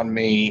upon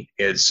me.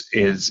 It's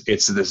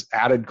this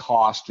added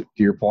cost, to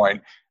your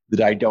point,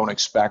 that I don't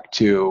expect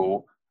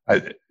to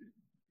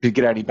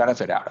get any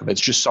benefit out of.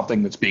 It's just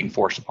something that's being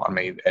forced upon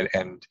me,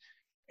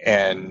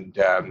 and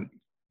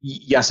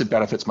yes, it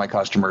benefits my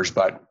customers,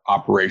 but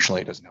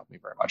operationally, it doesn't help me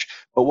very much.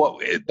 But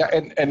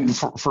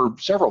for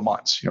several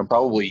months,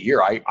 probably a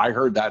year, I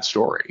heard that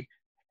story,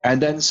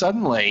 and then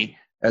suddenly,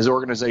 as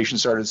organizations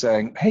started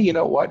saying, hey, you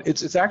know what?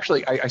 It's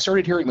actually, I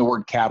started hearing the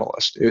word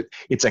catalyst.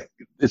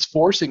 It's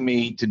forcing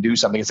me to do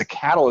something. It's a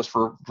catalyst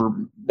for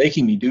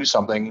making me do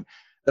something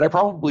that I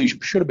probably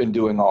should have been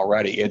doing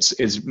already. It's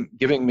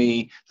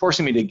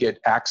forcing me to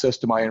get access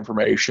to my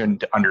information,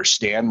 to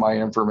understand my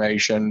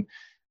information,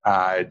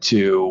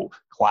 to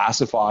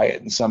classify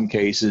it in some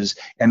cases.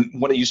 And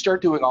when you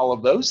start doing all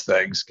of those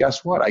things,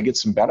 guess what? I get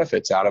some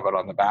benefits out of it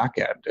on the back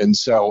end. And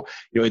so,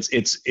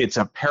 it's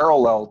a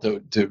parallel to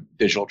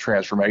digital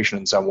transformation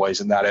in some ways,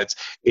 in that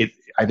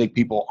I think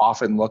people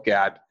often look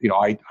at,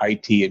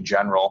 IT in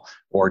general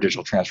or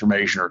digital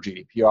transformation or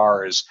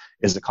GDPR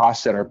as the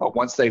cost center. But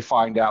once they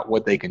find out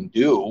what they can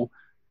do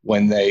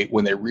when they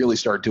really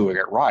start doing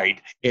it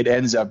right, it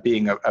ends up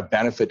being a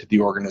benefit to the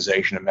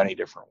organization in many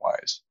different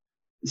ways.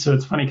 So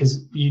it's funny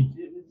because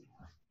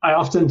I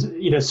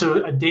often,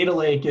 so a data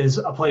lake is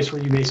a place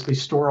where you basically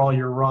store all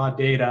your raw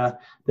data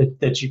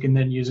that you can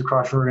then use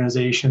across your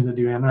organization to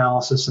do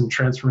analysis and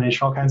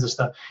transformation, all kinds of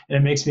stuff. And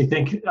it makes me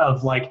think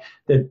of like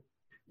that,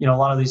 a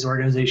lot of these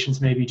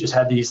organizations maybe just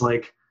had these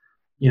like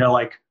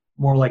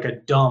more like a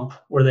dump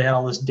where they had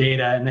all this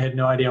data and they had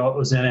no idea what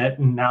was in it.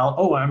 And now,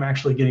 I'm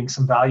actually getting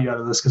some value out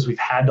of this because we've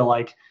had to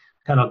like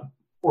kind of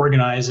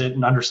organize it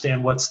and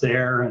understand what's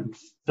there and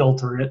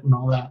filter it and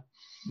all that.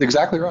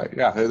 Exactly right.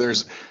 Yeah,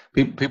 there's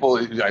people.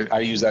 I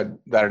use that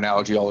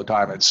analogy all the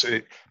time.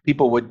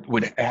 People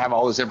would have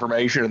all this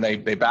information and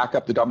they back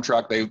up the dump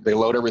truck. They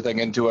load everything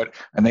into it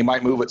and they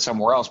might move it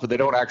somewhere else, but they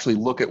don't actually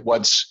look at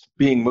what's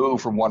being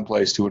moved from one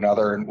place to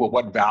another and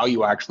what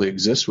value actually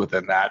exists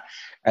within that.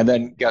 And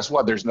then guess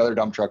what? There's another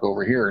dump truck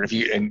over here. And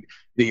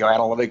the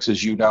analytics,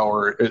 as you know,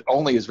 are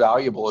only as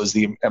valuable as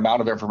the amount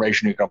of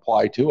information you can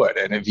apply to it.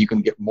 And if you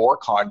can get more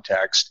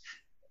context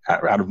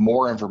out of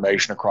more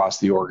information across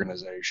the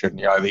organization.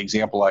 The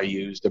example I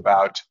used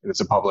about,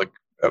 it's a public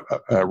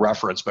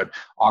reference, but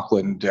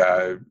Auckland,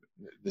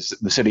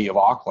 the city of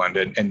Auckland,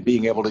 and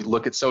being able to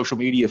look at social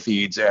media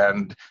feeds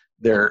and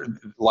their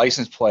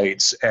license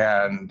plates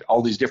and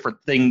all these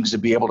different things to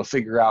be able to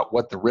figure out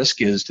what the risk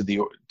is to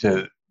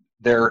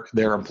their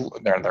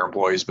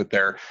employees, but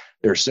their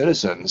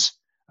citizens.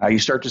 You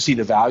start to see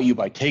the value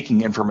by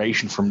taking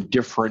information from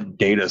different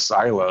data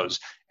silos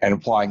and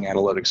applying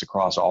analytics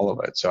across all of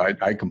it. So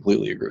I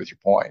completely agree with your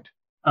point.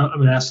 I'm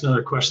going to ask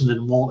another question,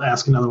 then won't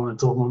ask another one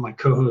until one of my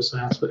co-hosts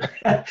asks. But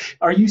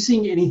are you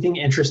seeing anything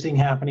interesting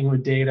happening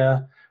with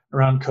data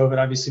around COVID?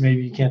 Obviously,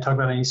 maybe you can't talk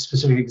about any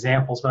specific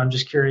examples, but I'm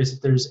just curious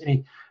if there's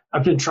any.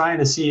 I've been trying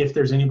to see if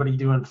there's anybody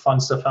doing fun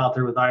stuff out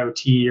there with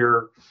IoT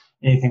or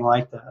anything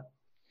like that.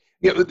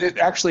 Yeah,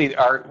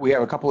 we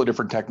have a couple of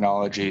different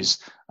technologies.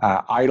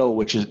 IDLE,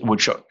 which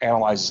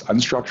analyzes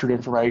unstructured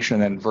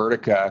information, and then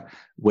Vertica,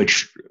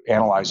 which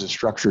analyzes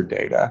structured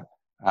data.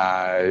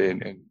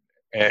 And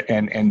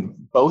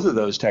both of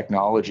those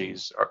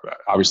technologies, are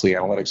obviously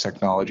analytics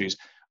technologies,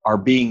 are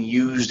being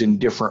used in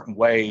different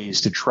ways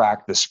to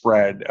track the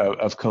spread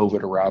of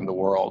COVID around the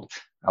world.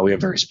 We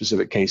have very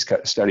specific case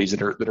studies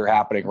that are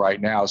happening right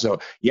now. So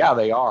yeah,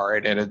 they are,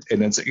 and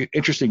it's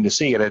interesting to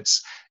see.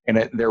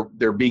 And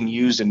they're being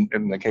used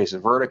in the case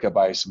of Vertica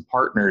by some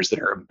partners that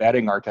are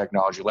embedding our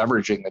technology,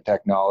 leveraging the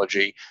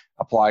technology,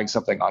 applying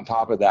something on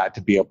top of that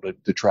to be able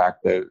to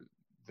track the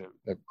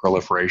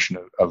proliferation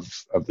of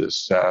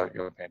this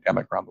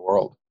pandemic around the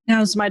world.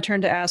 Now it's my turn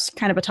to ask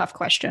kind of a tough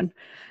question.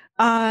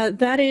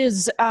 That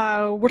is,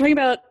 we're talking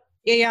about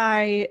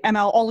AI,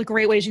 ML, all the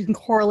great ways you can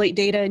correlate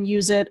data and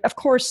use it. Of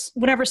course,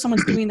 whenever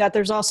someone's doing that,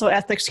 there's also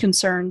ethics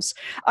concerns.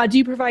 Do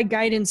you provide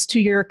guidance to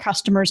your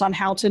customers on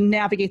how to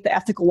navigate the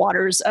ethical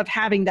waters of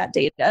having that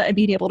data and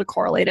being able to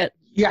correlate it?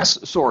 Yes,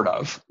 sort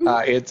of.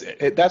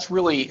 That's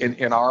really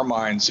in our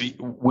minds.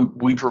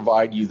 We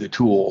provide you the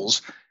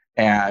tools,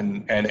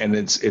 and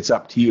it's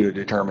up to you to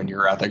determine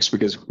your ethics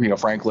because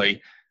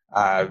frankly.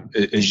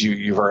 As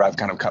you've heard, I've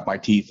kind of cut my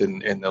teeth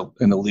in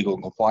the legal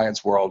and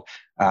compliance world.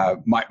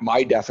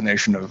 My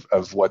definition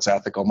of what's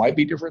ethical might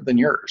be different than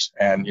yours,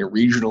 and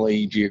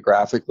regionally,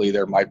 geographically,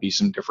 there might be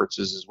some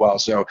differences as well.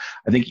 So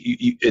I think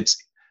you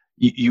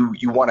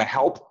want to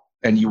help,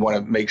 and you want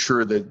to make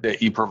sure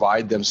that you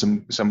provide them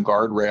some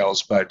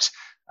guardrails, but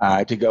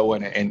to go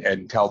in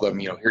and tell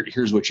them,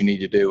 here's what you need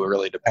to do, it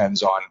really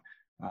depends on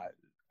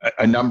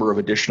a number of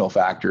additional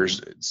factors.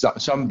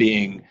 Some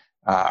being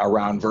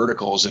around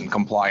verticals and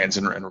compliance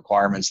and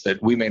requirements that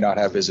we may not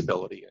have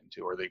visibility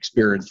into or the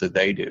experience that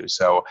they do.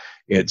 So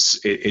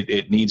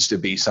it needs to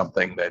be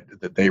something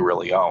that they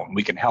really own.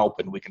 We can help,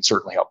 and we can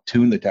certainly help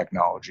tune the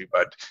technology,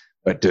 but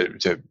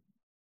to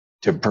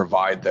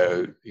provide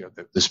the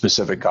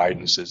specific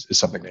guidance is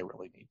something they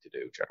really need to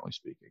do, generally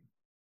speaking.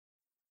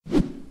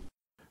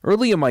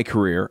 Early in my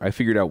career, I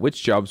figured out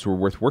which jobs were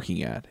worth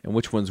working at and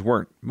which ones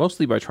weren't,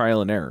 mostly by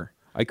trial and error.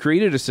 I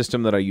created a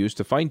system that I used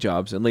to find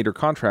jobs and later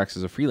contracts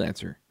as a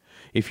freelancer.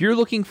 If you're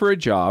looking for a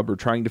job or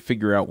trying to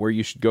figure out where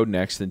you should go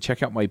next, then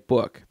check out my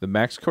book, The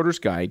Max Coder's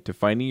Guide to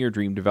Finding Your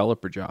Dream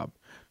Developer Job.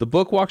 The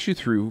book walks you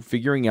through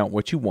figuring out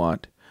what you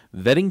want,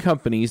 vetting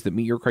companies that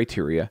meet your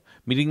criteria,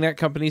 meeting that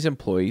company's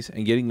employees,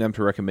 and getting them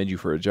to recommend you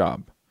for a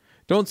job.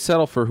 Don't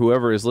settle for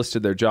whoever has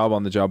listed their job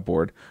on the job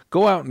board.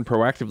 Go out and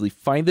proactively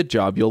find the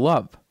job you'll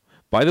love.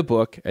 Buy the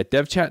book at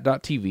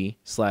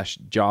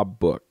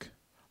devchat.tv/jobbook.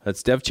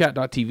 That's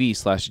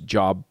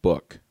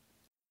devchat.tv/jobbook.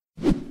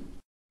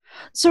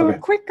 So a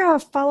quick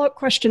follow-up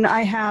question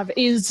I have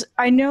is,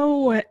 I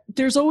know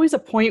there's always a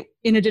point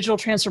in a digital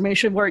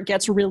transformation where it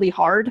gets really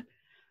hard.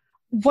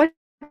 What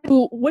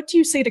do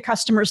you say to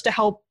customers to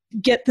help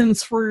get them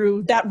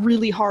through that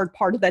really hard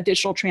part of that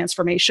digital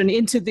transformation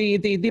into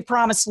the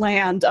promised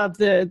land of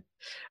the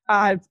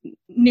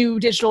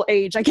new digital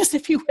age, I guess,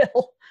 if you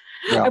will?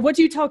 Yeah. What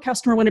do you tell a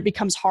customer when it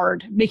becomes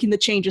hard, making the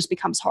changes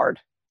becomes hard?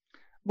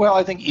 Well,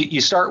 I think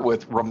you start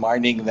with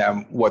reminding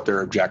them what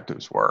their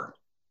objectives were.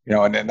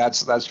 And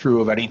that's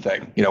true of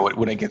anything.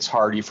 When it gets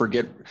hard,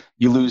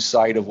 you lose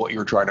sight of what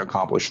you're trying to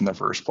accomplish in the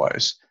first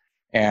place.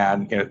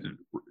 And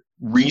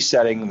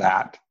resetting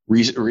that,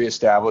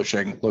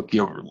 reestablishing, look,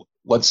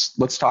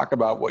 let's talk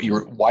about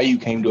why you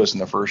came to us in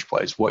the first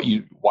place, why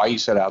you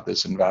set out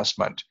this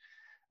investment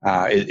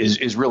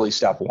is really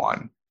step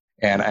one.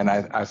 And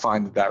I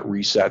find that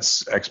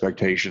resets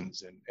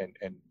expectations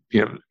and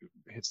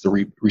hits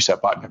the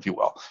reset button, if you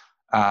will.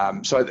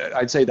 So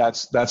I'd say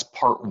that's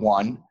part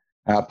one.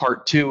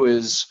 Part two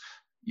is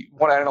you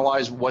want to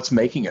analyze what's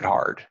making it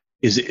hard.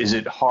 Is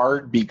it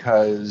hard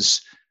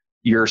because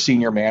your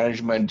senior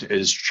management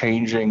is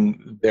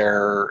moving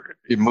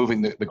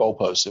the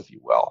goalposts, if you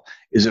will?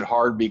 Is it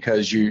hard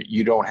because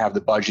you don't have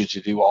the budget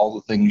to do all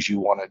the things you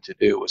wanted to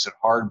do? Is it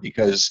hard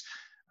because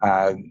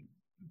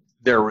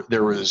there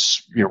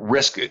was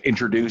risk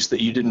introduced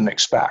that you didn't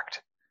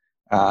expect,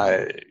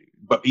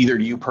 but either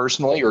to you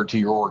personally or to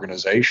your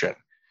organization?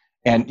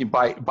 And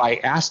by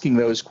asking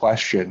those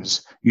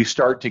questions, you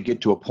start to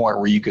get to a point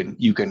where you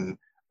can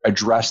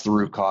address the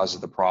root cause of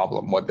the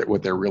problem,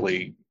 what they're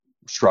really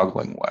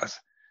struggling with.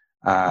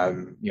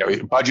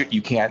 Budget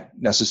you can't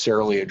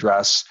necessarily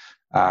address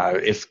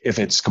if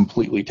it's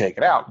completely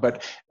taken out,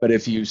 but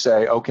if you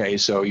say, okay,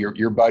 so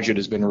your budget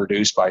has been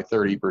reduced by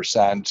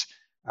 30%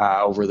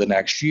 over the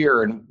next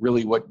year, and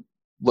really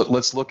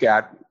let's look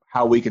at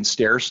how we can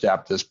stair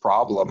step this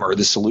problem or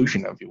the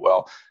solution, if you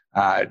will.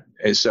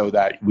 So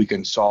that we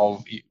can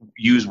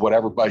use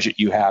whatever budget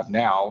you have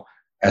now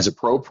as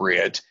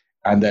appropriate,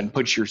 and then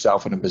put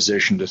yourself in a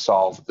position to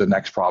solve the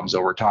next problems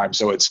over time.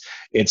 So it's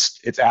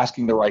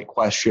asking the right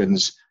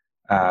questions,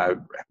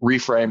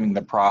 reframing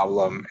the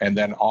problem, and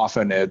then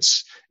often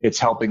it's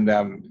helping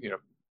them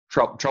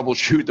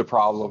troubleshoot the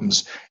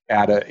problems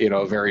at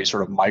a very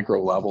sort of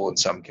micro level in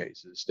some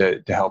cases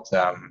to help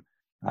them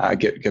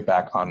get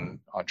back on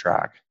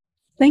track.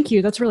 Thank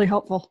you. That's really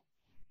helpful.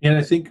 And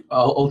I think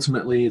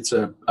ultimately it's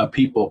a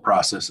people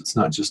process. It's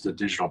not just a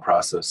digital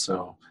process.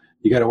 So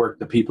you got to work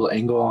the people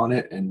angle on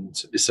it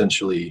and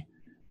essentially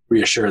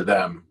reassure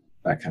them,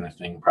 that kind of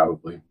thing,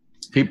 probably.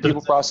 People,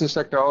 process,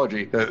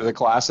 technology, the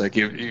classic.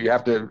 You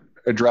have to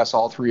address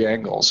all three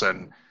angles,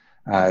 and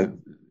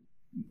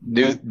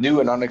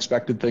new and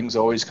unexpected things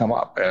always come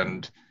up.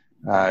 And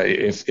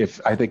if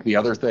I think the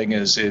other thing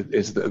is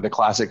the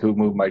classic "Who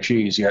moved my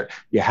cheese?"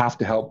 You have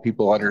to help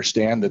people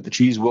understand that the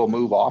cheese will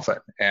move often,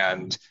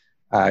 and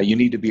you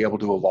need to be able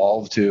to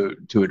evolve to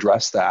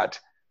address that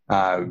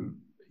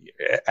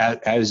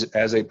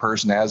as a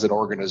person, as an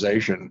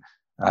organization,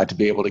 to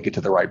be able to get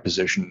to the right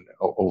position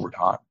over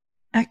time.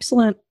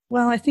 Excellent.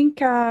 Well, I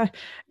think,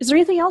 is there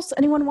anything else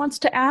anyone wants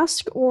to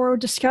ask or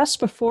discuss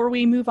before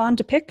we move on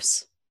to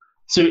picks?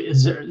 So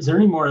is there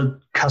any more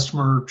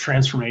customer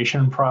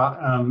transformation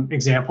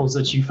examples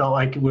that you felt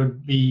like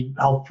would be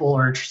helpful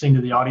or interesting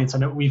to the audience? I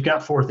know we've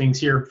got 4 things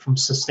here, from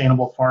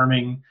sustainable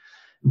farming,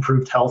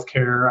 improved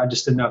healthcare. I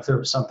just didn't know if there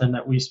was something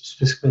that we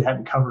specifically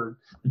hadn't covered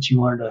that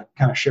you wanted to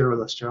kind of share with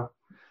us, Joe.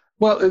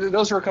 Well,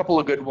 those are a couple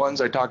of good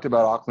ones. I talked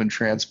about Auckland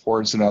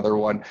Transport's another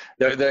one.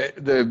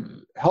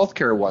 The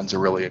healthcare one's a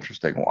really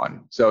interesting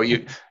one. So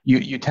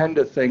you tend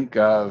to think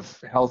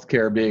of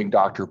healthcare being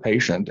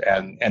doctor-patient,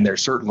 and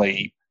there's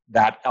certainly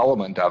that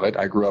element of it.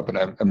 I grew up in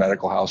a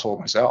medical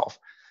household myself.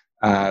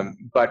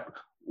 But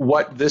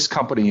what this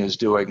company is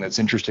doing that's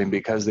interesting,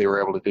 because they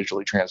were able to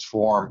digitally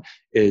transform,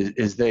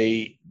 is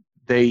they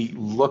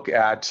look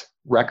at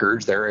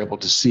records. They're able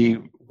to see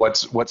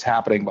what's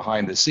happening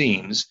behind the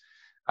scenes.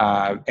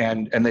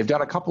 And they've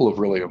done a couple of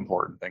really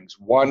important things.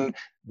 One,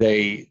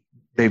 they've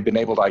been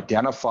able to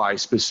identify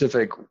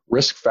specific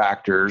risk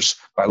factors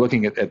by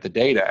looking at the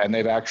data, and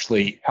they've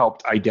actually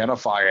helped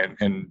identify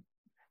and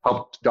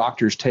helped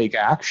doctors take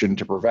action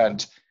to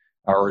prevent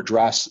or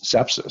address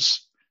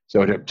sepsis.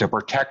 So to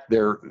protect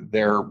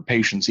their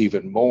patients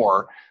even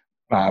more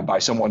by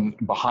someone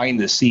behind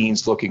the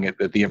scenes looking at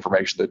the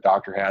information that the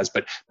doctor has,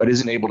 but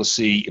isn't able to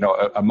see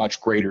a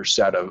much greater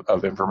set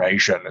of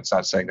information. It's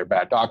not saying they're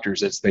bad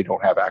doctors; it's they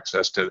don't have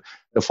access to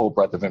the full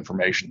breadth of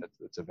information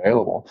that's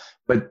available.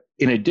 But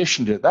in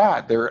addition to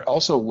that, they're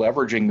also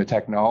leveraging the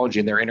technology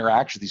and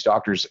these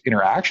doctors'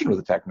 interaction with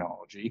the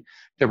technology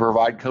to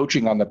provide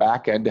coaching on the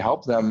back end to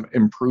help them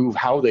improve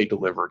how they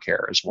deliver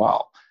care as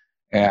well.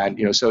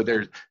 And so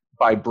there's,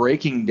 by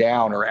breaking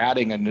down or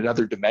adding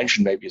another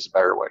dimension, maybe is a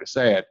better way to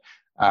say it,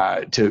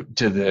 to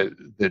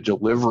the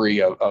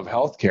delivery of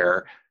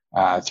healthcare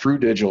through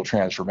digital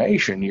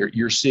transformation,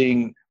 you're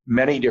seeing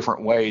many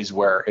different ways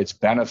where it's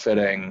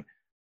benefiting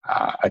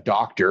a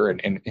doctor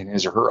and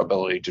his or her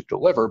ability to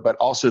deliver, but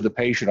also the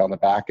patient on the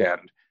back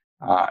end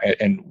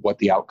and what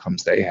the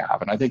outcomes they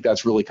have. And I think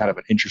that's really kind of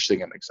an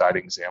interesting and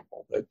exciting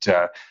example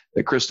that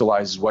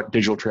crystallizes what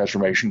digital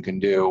transformation can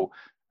do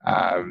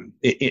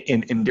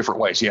in different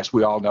ways. Yes,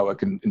 we all know it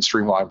can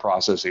streamline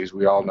processes.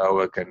 We all know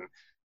it can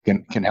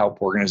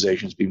help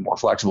organizations be more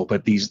flexible,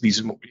 but these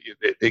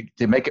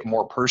they make it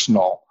more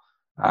personal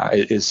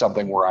is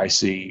something where I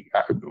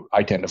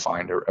tend to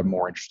find a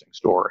more interesting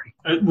story.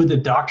 With the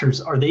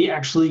doctors, are they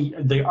actually,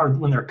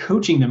 when they're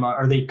coaching them,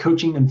 are they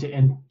coaching them to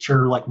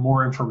enter like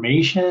more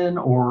information,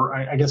 or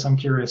I guess I'm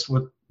curious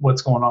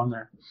what's going on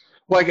there?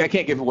 Well, I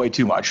can't give away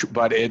too much,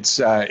 but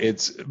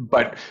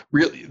but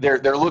really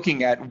they're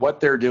looking at what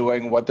they're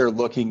doing, what they're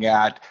looking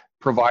at,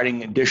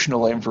 providing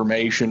additional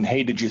information.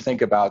 Hey, did you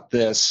think about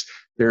this?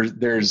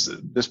 There's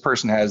this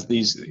person has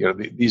these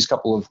these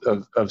couple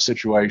of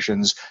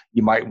situations.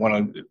 You might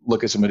want to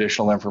look at some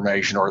additional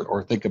information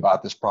or think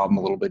about this problem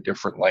a little bit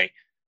differently.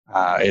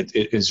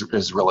 It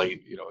is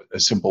really a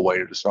simple way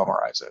to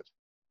summarize it.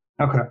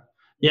 Okay,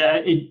 yeah,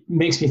 it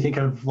makes me think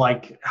of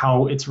like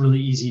how it's really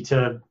easy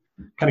to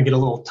kind of get a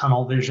little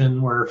tunnel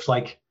vision where if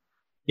like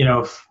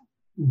if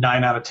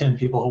 9 out of 10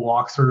 people who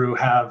walk through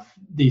have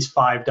these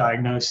 5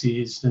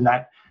 diagnoses, then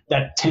that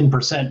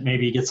 10%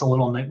 maybe gets a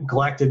little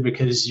neglected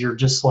because you're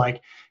just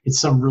like, it's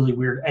some really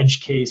weird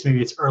edge case.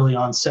 Maybe it's early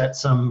onset,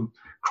 some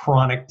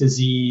chronic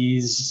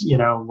disease,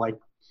 like.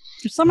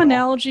 There's some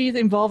analogy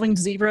involving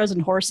zebras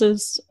and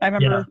horses. I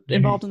remember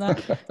involved in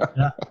that.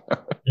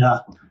 Yeah.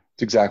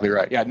 That's exactly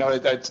right. Yeah, no,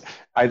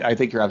 I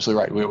think you're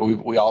absolutely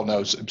right. We all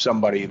know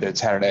somebody that's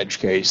had an edge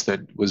case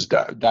that was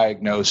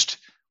diagnosed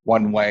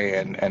one way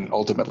and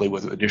ultimately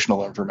with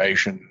additional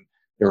information,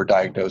 they were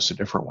diagnosed a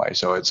different way.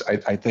 So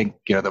I think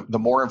the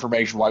more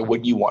information, why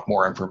wouldn't you want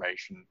more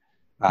information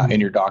in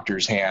your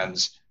doctor's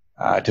hands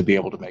to be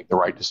able to make the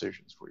right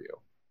decisions for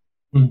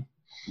you?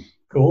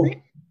 Cool.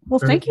 Great. Well,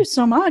 thank you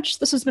so much.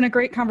 This has been a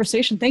great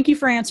conversation. Thank you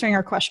for answering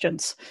our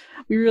questions.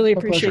 We really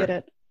appreciate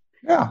it.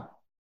 Yeah.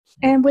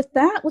 And with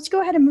that, let's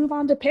go ahead and move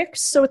on to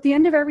picks. So at the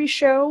end of every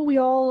show, we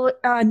all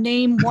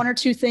name 1 or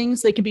 2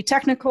 things. They can be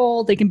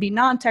technical, they can be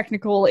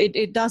non-technical.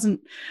 It doesn't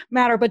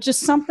matter, but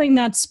just something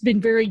that's been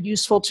very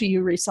useful to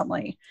you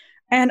recently.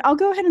 And I'll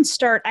go ahead and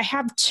start. I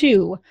have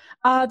 2.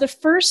 The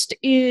first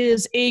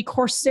is a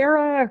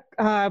Coursera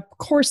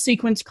course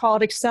sequence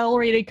called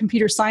Accelerated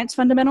Computer Science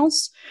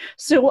Fundamentals.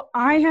 So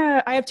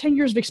I have 10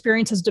 years of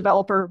experience as a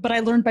developer, but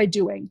I learned by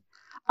doing.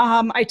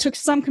 I took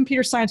some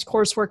computer science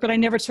coursework, but I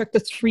never took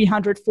the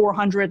 300,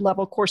 400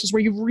 level courses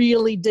where you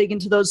really dig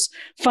into those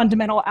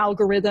fundamental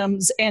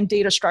algorithms and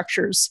data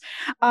structures.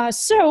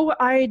 So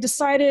I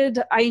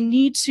decided I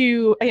need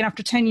to,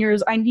 after 10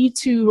 years, I need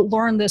to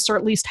learn this or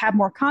at least have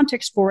more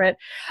context for it.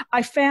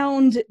 I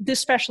found this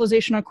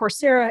specialization on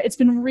Coursera. It's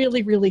been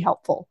really, really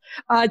helpful.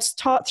 It's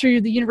taught through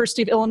the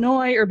University of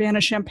Illinois,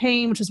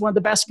 Urbana-Champaign, which is one of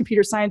the best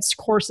computer science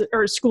courses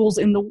or schools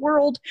in the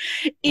world.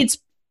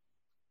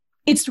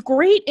 It's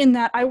great in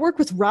that I work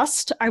with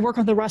Rust. I work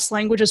on the Rust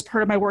language as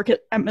part of my work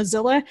at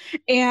Mozilla.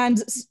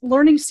 And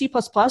learning C++,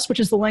 which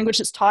is the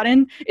language it's taught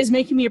in, is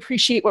making me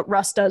appreciate what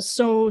Rust does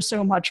so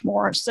much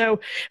more.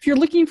 So if you're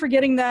looking for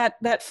getting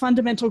that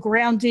fundamental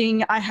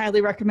grounding, I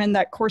highly recommend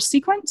that course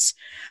sequence.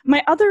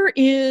 My other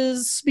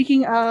is,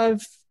 speaking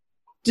of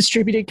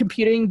distributed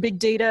computing, big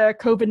data,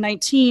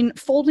 COVID-19,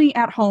 Folding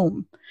at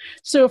Home.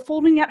 So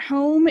Folding at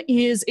Home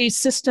is a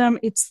system,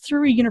 it's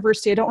through a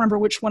university, I don't remember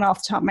which one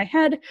off the top of my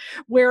head,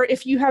 where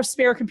if you have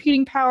spare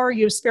computing power,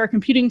 you have spare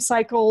computing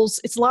cycles,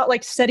 it's a lot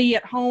like SETI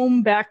at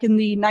Home back in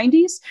the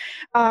 90s,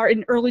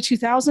 in early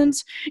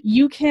 2000s,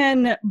 you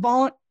can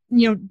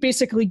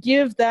basically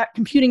give that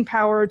computing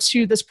power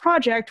to this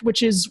project,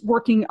 which is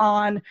working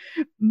on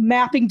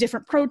mapping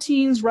different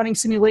proteins, running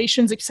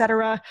simulations,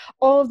 etc.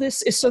 All of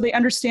this is so they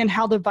understand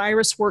how the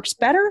virus works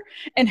better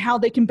and how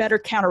they can better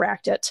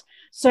counteract it.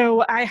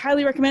 So I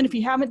highly recommend, if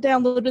you haven't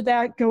downloaded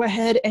that, go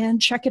ahead and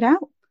check it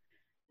out.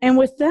 And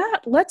with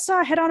that, let's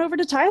head on over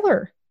to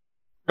Tyler.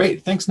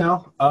 Great, thanks,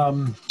 Nell.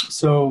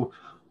 So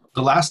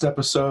the last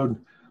episode,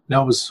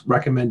 Nell was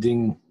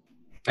recommending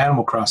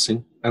Animal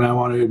Crossing, and I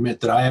want to admit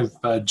that I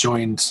have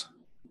joined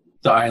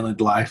the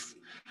island life,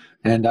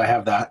 and I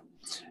have that.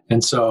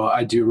 And so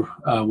I do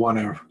want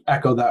to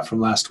echo that from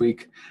last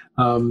week.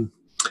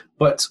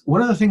 But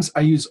one of the things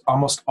I use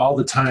almost all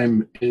the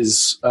time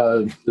is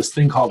this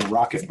thing called a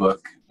Rocketbook.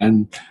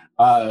 And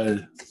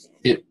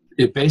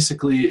it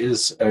basically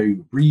is a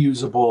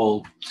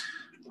reusable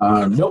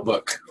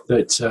notebook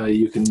that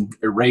you can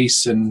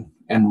erase and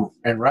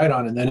write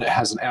on. And then it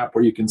has an app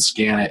where you can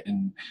scan it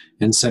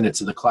and send it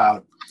to the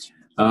cloud.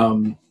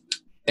 And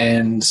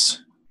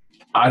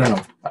I don't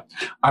know.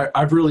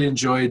 I've really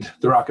enjoyed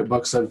the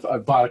Rocketbooks.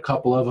 I've bought a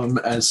couple of them,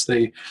 as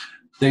they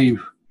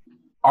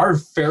are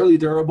fairly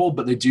durable,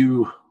 but they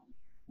do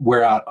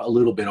wear out a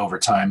little bit over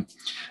time.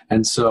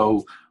 And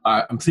so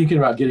I'm thinking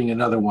about getting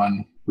another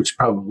one, which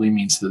probably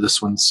means that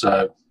this one's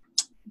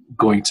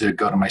going to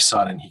go to my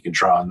son and he can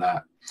draw on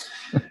that.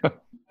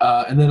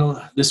 And then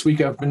this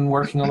week I've been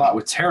working a lot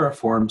with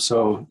Terraform.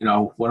 So,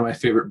 one of my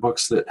favorite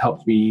books that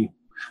helped me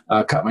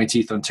cut my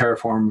teeth on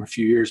Terraform a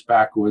few years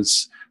back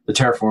was the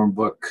Terraform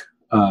book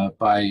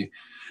by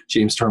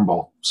James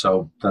Turnbull.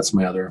 So that's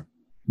my other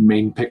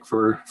main pick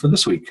for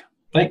this week.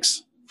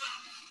 Thanks.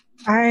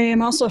 I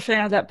am also a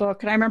fan of that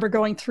book. And I remember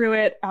going through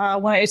it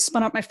when I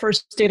spun up my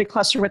first data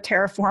cluster with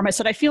Terraform. I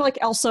said, I feel like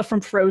Elsa from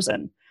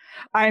Frozen.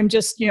 I'm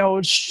just,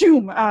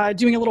 doing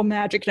a little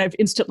magic, and I've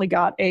instantly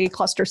got a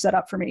cluster set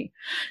up for me.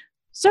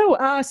 So,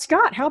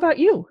 Scott, how about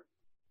you?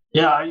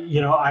 Yeah,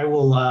 I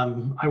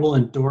will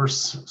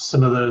endorse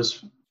some of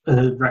those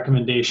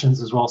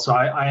recommendations as well. So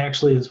I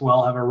actually as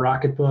well have a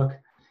Rocketbook,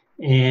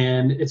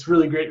 and it's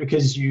really great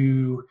because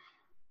you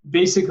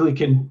basically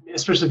can,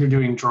 especially if you're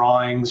doing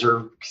drawings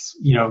or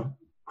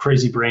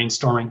crazy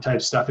brainstorming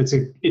type stuff, it's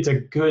a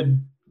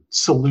good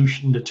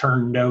solution to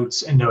turn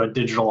notes into a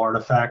digital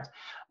artifact.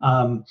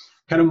 Kind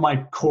of my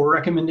core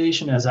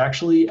recommendation is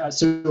actually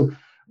so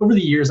over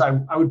the years I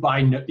would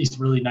buy these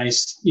really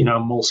nice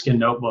moleskin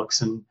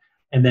notebooks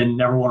and then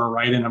never want to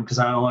write in them because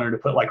I wanted to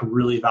put like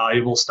really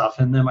valuable stuff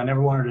in them. I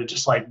never wanted to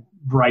just like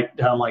write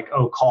down like,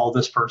 oh, call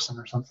this person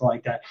or something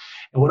like that.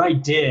 And what I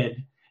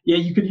did,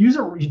 you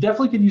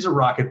definitely could use a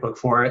Rocketbook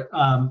for it.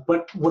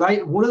 But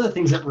one of the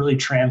things that really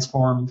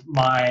transformed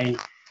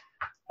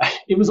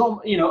it was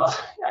all,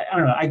 I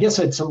don't know, I guess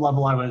at some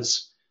level I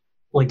was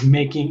like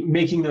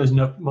making those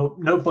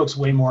notebooks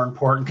way more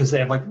important because they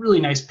have like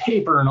really nice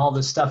paper and all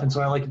this stuff. And so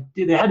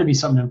they had to be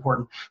something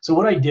important. So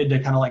what I did to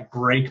kind of like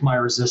break my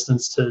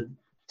resistance to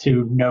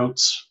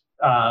notes,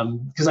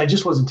 because I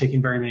just wasn't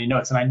taking very many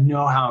notes, and I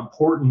know how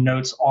important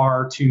notes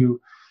are to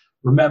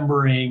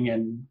remembering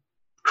and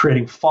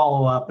creating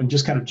follow-up and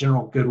just kind of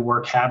general good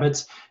work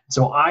habits.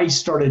 So I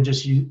started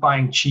just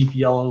buying cheap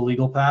yellow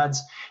legal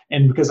pads,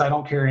 and because I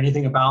don't care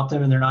anything about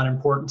them and they're not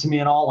important to me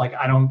at all,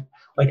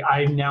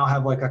 I now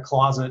have like a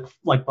closet,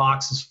 like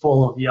boxes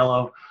full of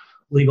yellow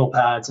legal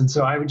pads. And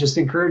so I would just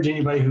encourage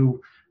anybody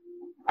who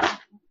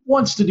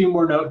wants to do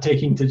more note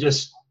taking to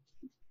just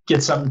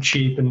get something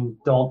cheap and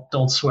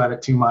don't sweat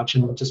it too much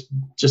and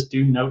just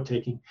do note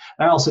taking.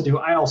 I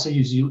also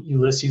use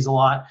Ulysses a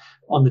lot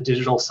on the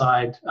digital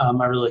side.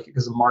 I really like it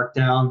because of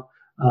Markdown.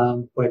 I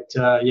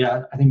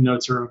think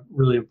notes are a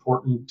really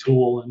important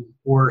tool and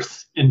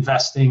worth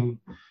investing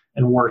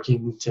and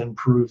working to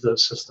improve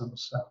those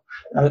systems. So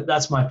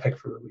that's my pick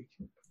for the week.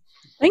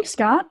 Thanks,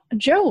 Scott.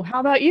 Joe, how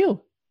about you?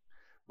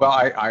 Well,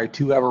 I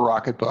too have a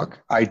Rocketbook.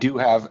 I do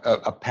have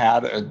a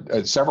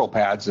pad, several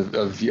pads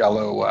of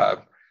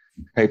yellow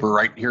paper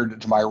right here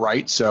to my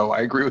right. So I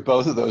agree with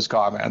both of those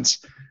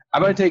comments.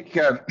 I'm going to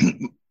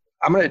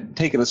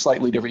take it a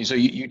slightly different. So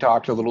you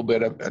talked a little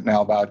bit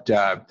now about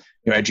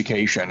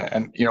education,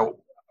 and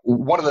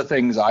one of the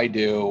things I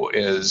do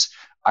is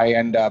I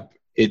end up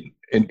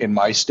in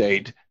my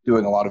state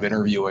doing a lot of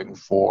interviewing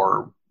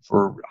for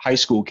high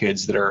school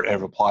kids that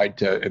have applied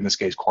to, in this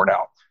case,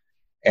 Cornell,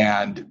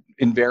 and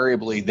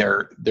invariably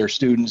they're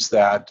students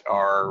that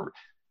are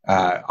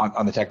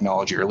on the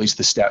technology, or at least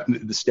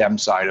the STEM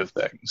side of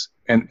things,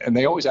 and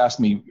they always ask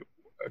me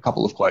a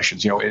couple of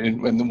questions.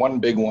 And the one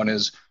big one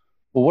is,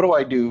 well, what do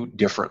I do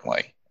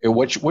differently?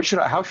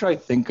 How should I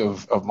think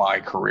of my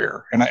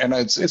career? And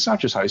it's not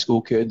just high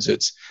school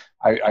kids.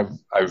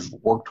 I've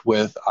worked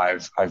with,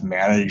 I've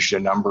managed a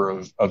number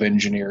of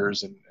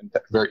engineers and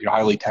very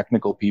highly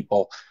technical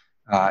people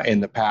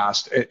in the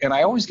past, and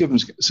I always give them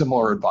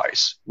similar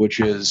advice, which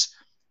is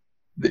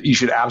that you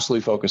should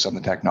absolutely focus on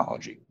the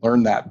technology.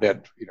 Learn that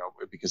bit,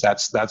 because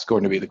that's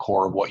going to be the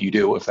core of what you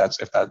do if that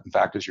in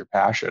fact is your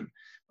passion.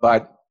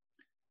 But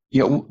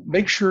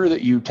make sure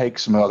that you take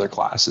some other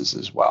classes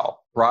as well.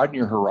 Broaden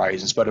your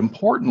horizons, but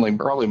importantly,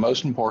 probably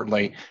most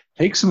importantly,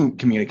 take some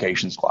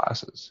communications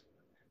classes.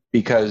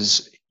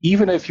 Because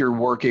even if you're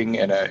working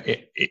in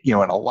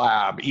a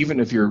lab,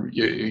 even if you're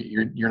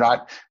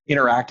not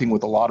interacting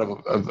with a lot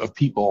of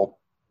people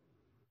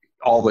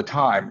all the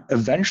time,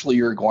 eventually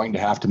you're going to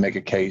have to make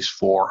a case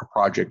for a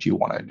project you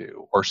want to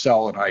do or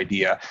sell an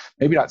idea.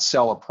 Maybe not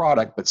sell a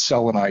product, but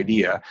sell an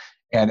idea.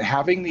 And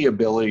having the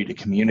ability to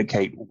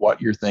communicate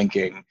what you're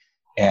thinking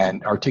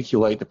and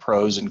articulate the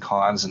pros and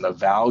cons and the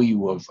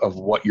value of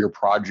what your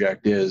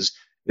project is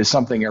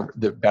something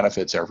that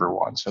benefits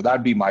everyone. So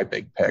that'd be my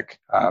big pick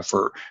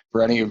for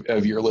any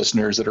of your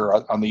listeners that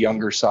are on the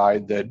younger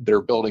side that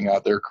they're building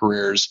out their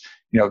careers.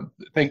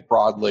 Think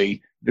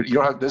broadly.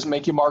 Doesn't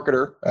make you a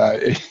marketer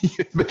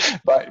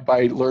by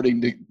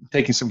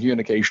taking some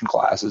communication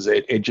classes.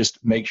 It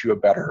just makes you a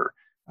better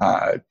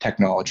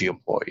technology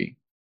employee.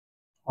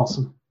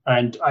 Awesome.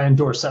 And I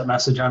endorse that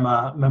message. I'm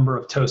a member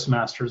of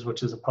Toastmasters,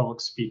 which is a public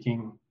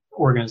speaking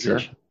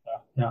organization.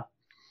 Sure. Yeah.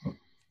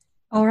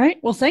 All right.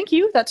 Well, thank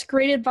you. That's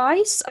great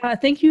advice.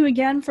 Thank you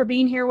again for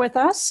being here with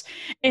us.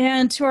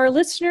 And to our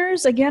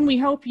listeners, again, we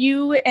hope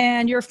you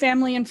and your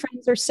family and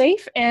friends are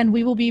safe, and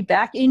we will be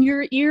back in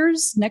your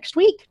ears next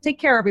week. Take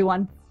care,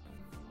 everyone.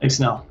 Thanks,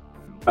 Nell.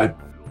 Bye.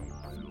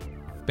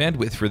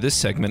 Bandwidth for this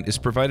segment is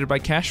provided by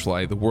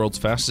CacheFly, the world's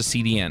fastest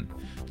CDN.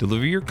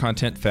 Deliver your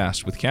content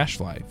fast with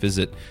CacheFly.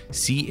 Visit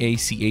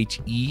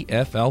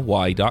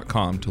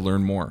CACHEFLY.com to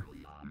learn more.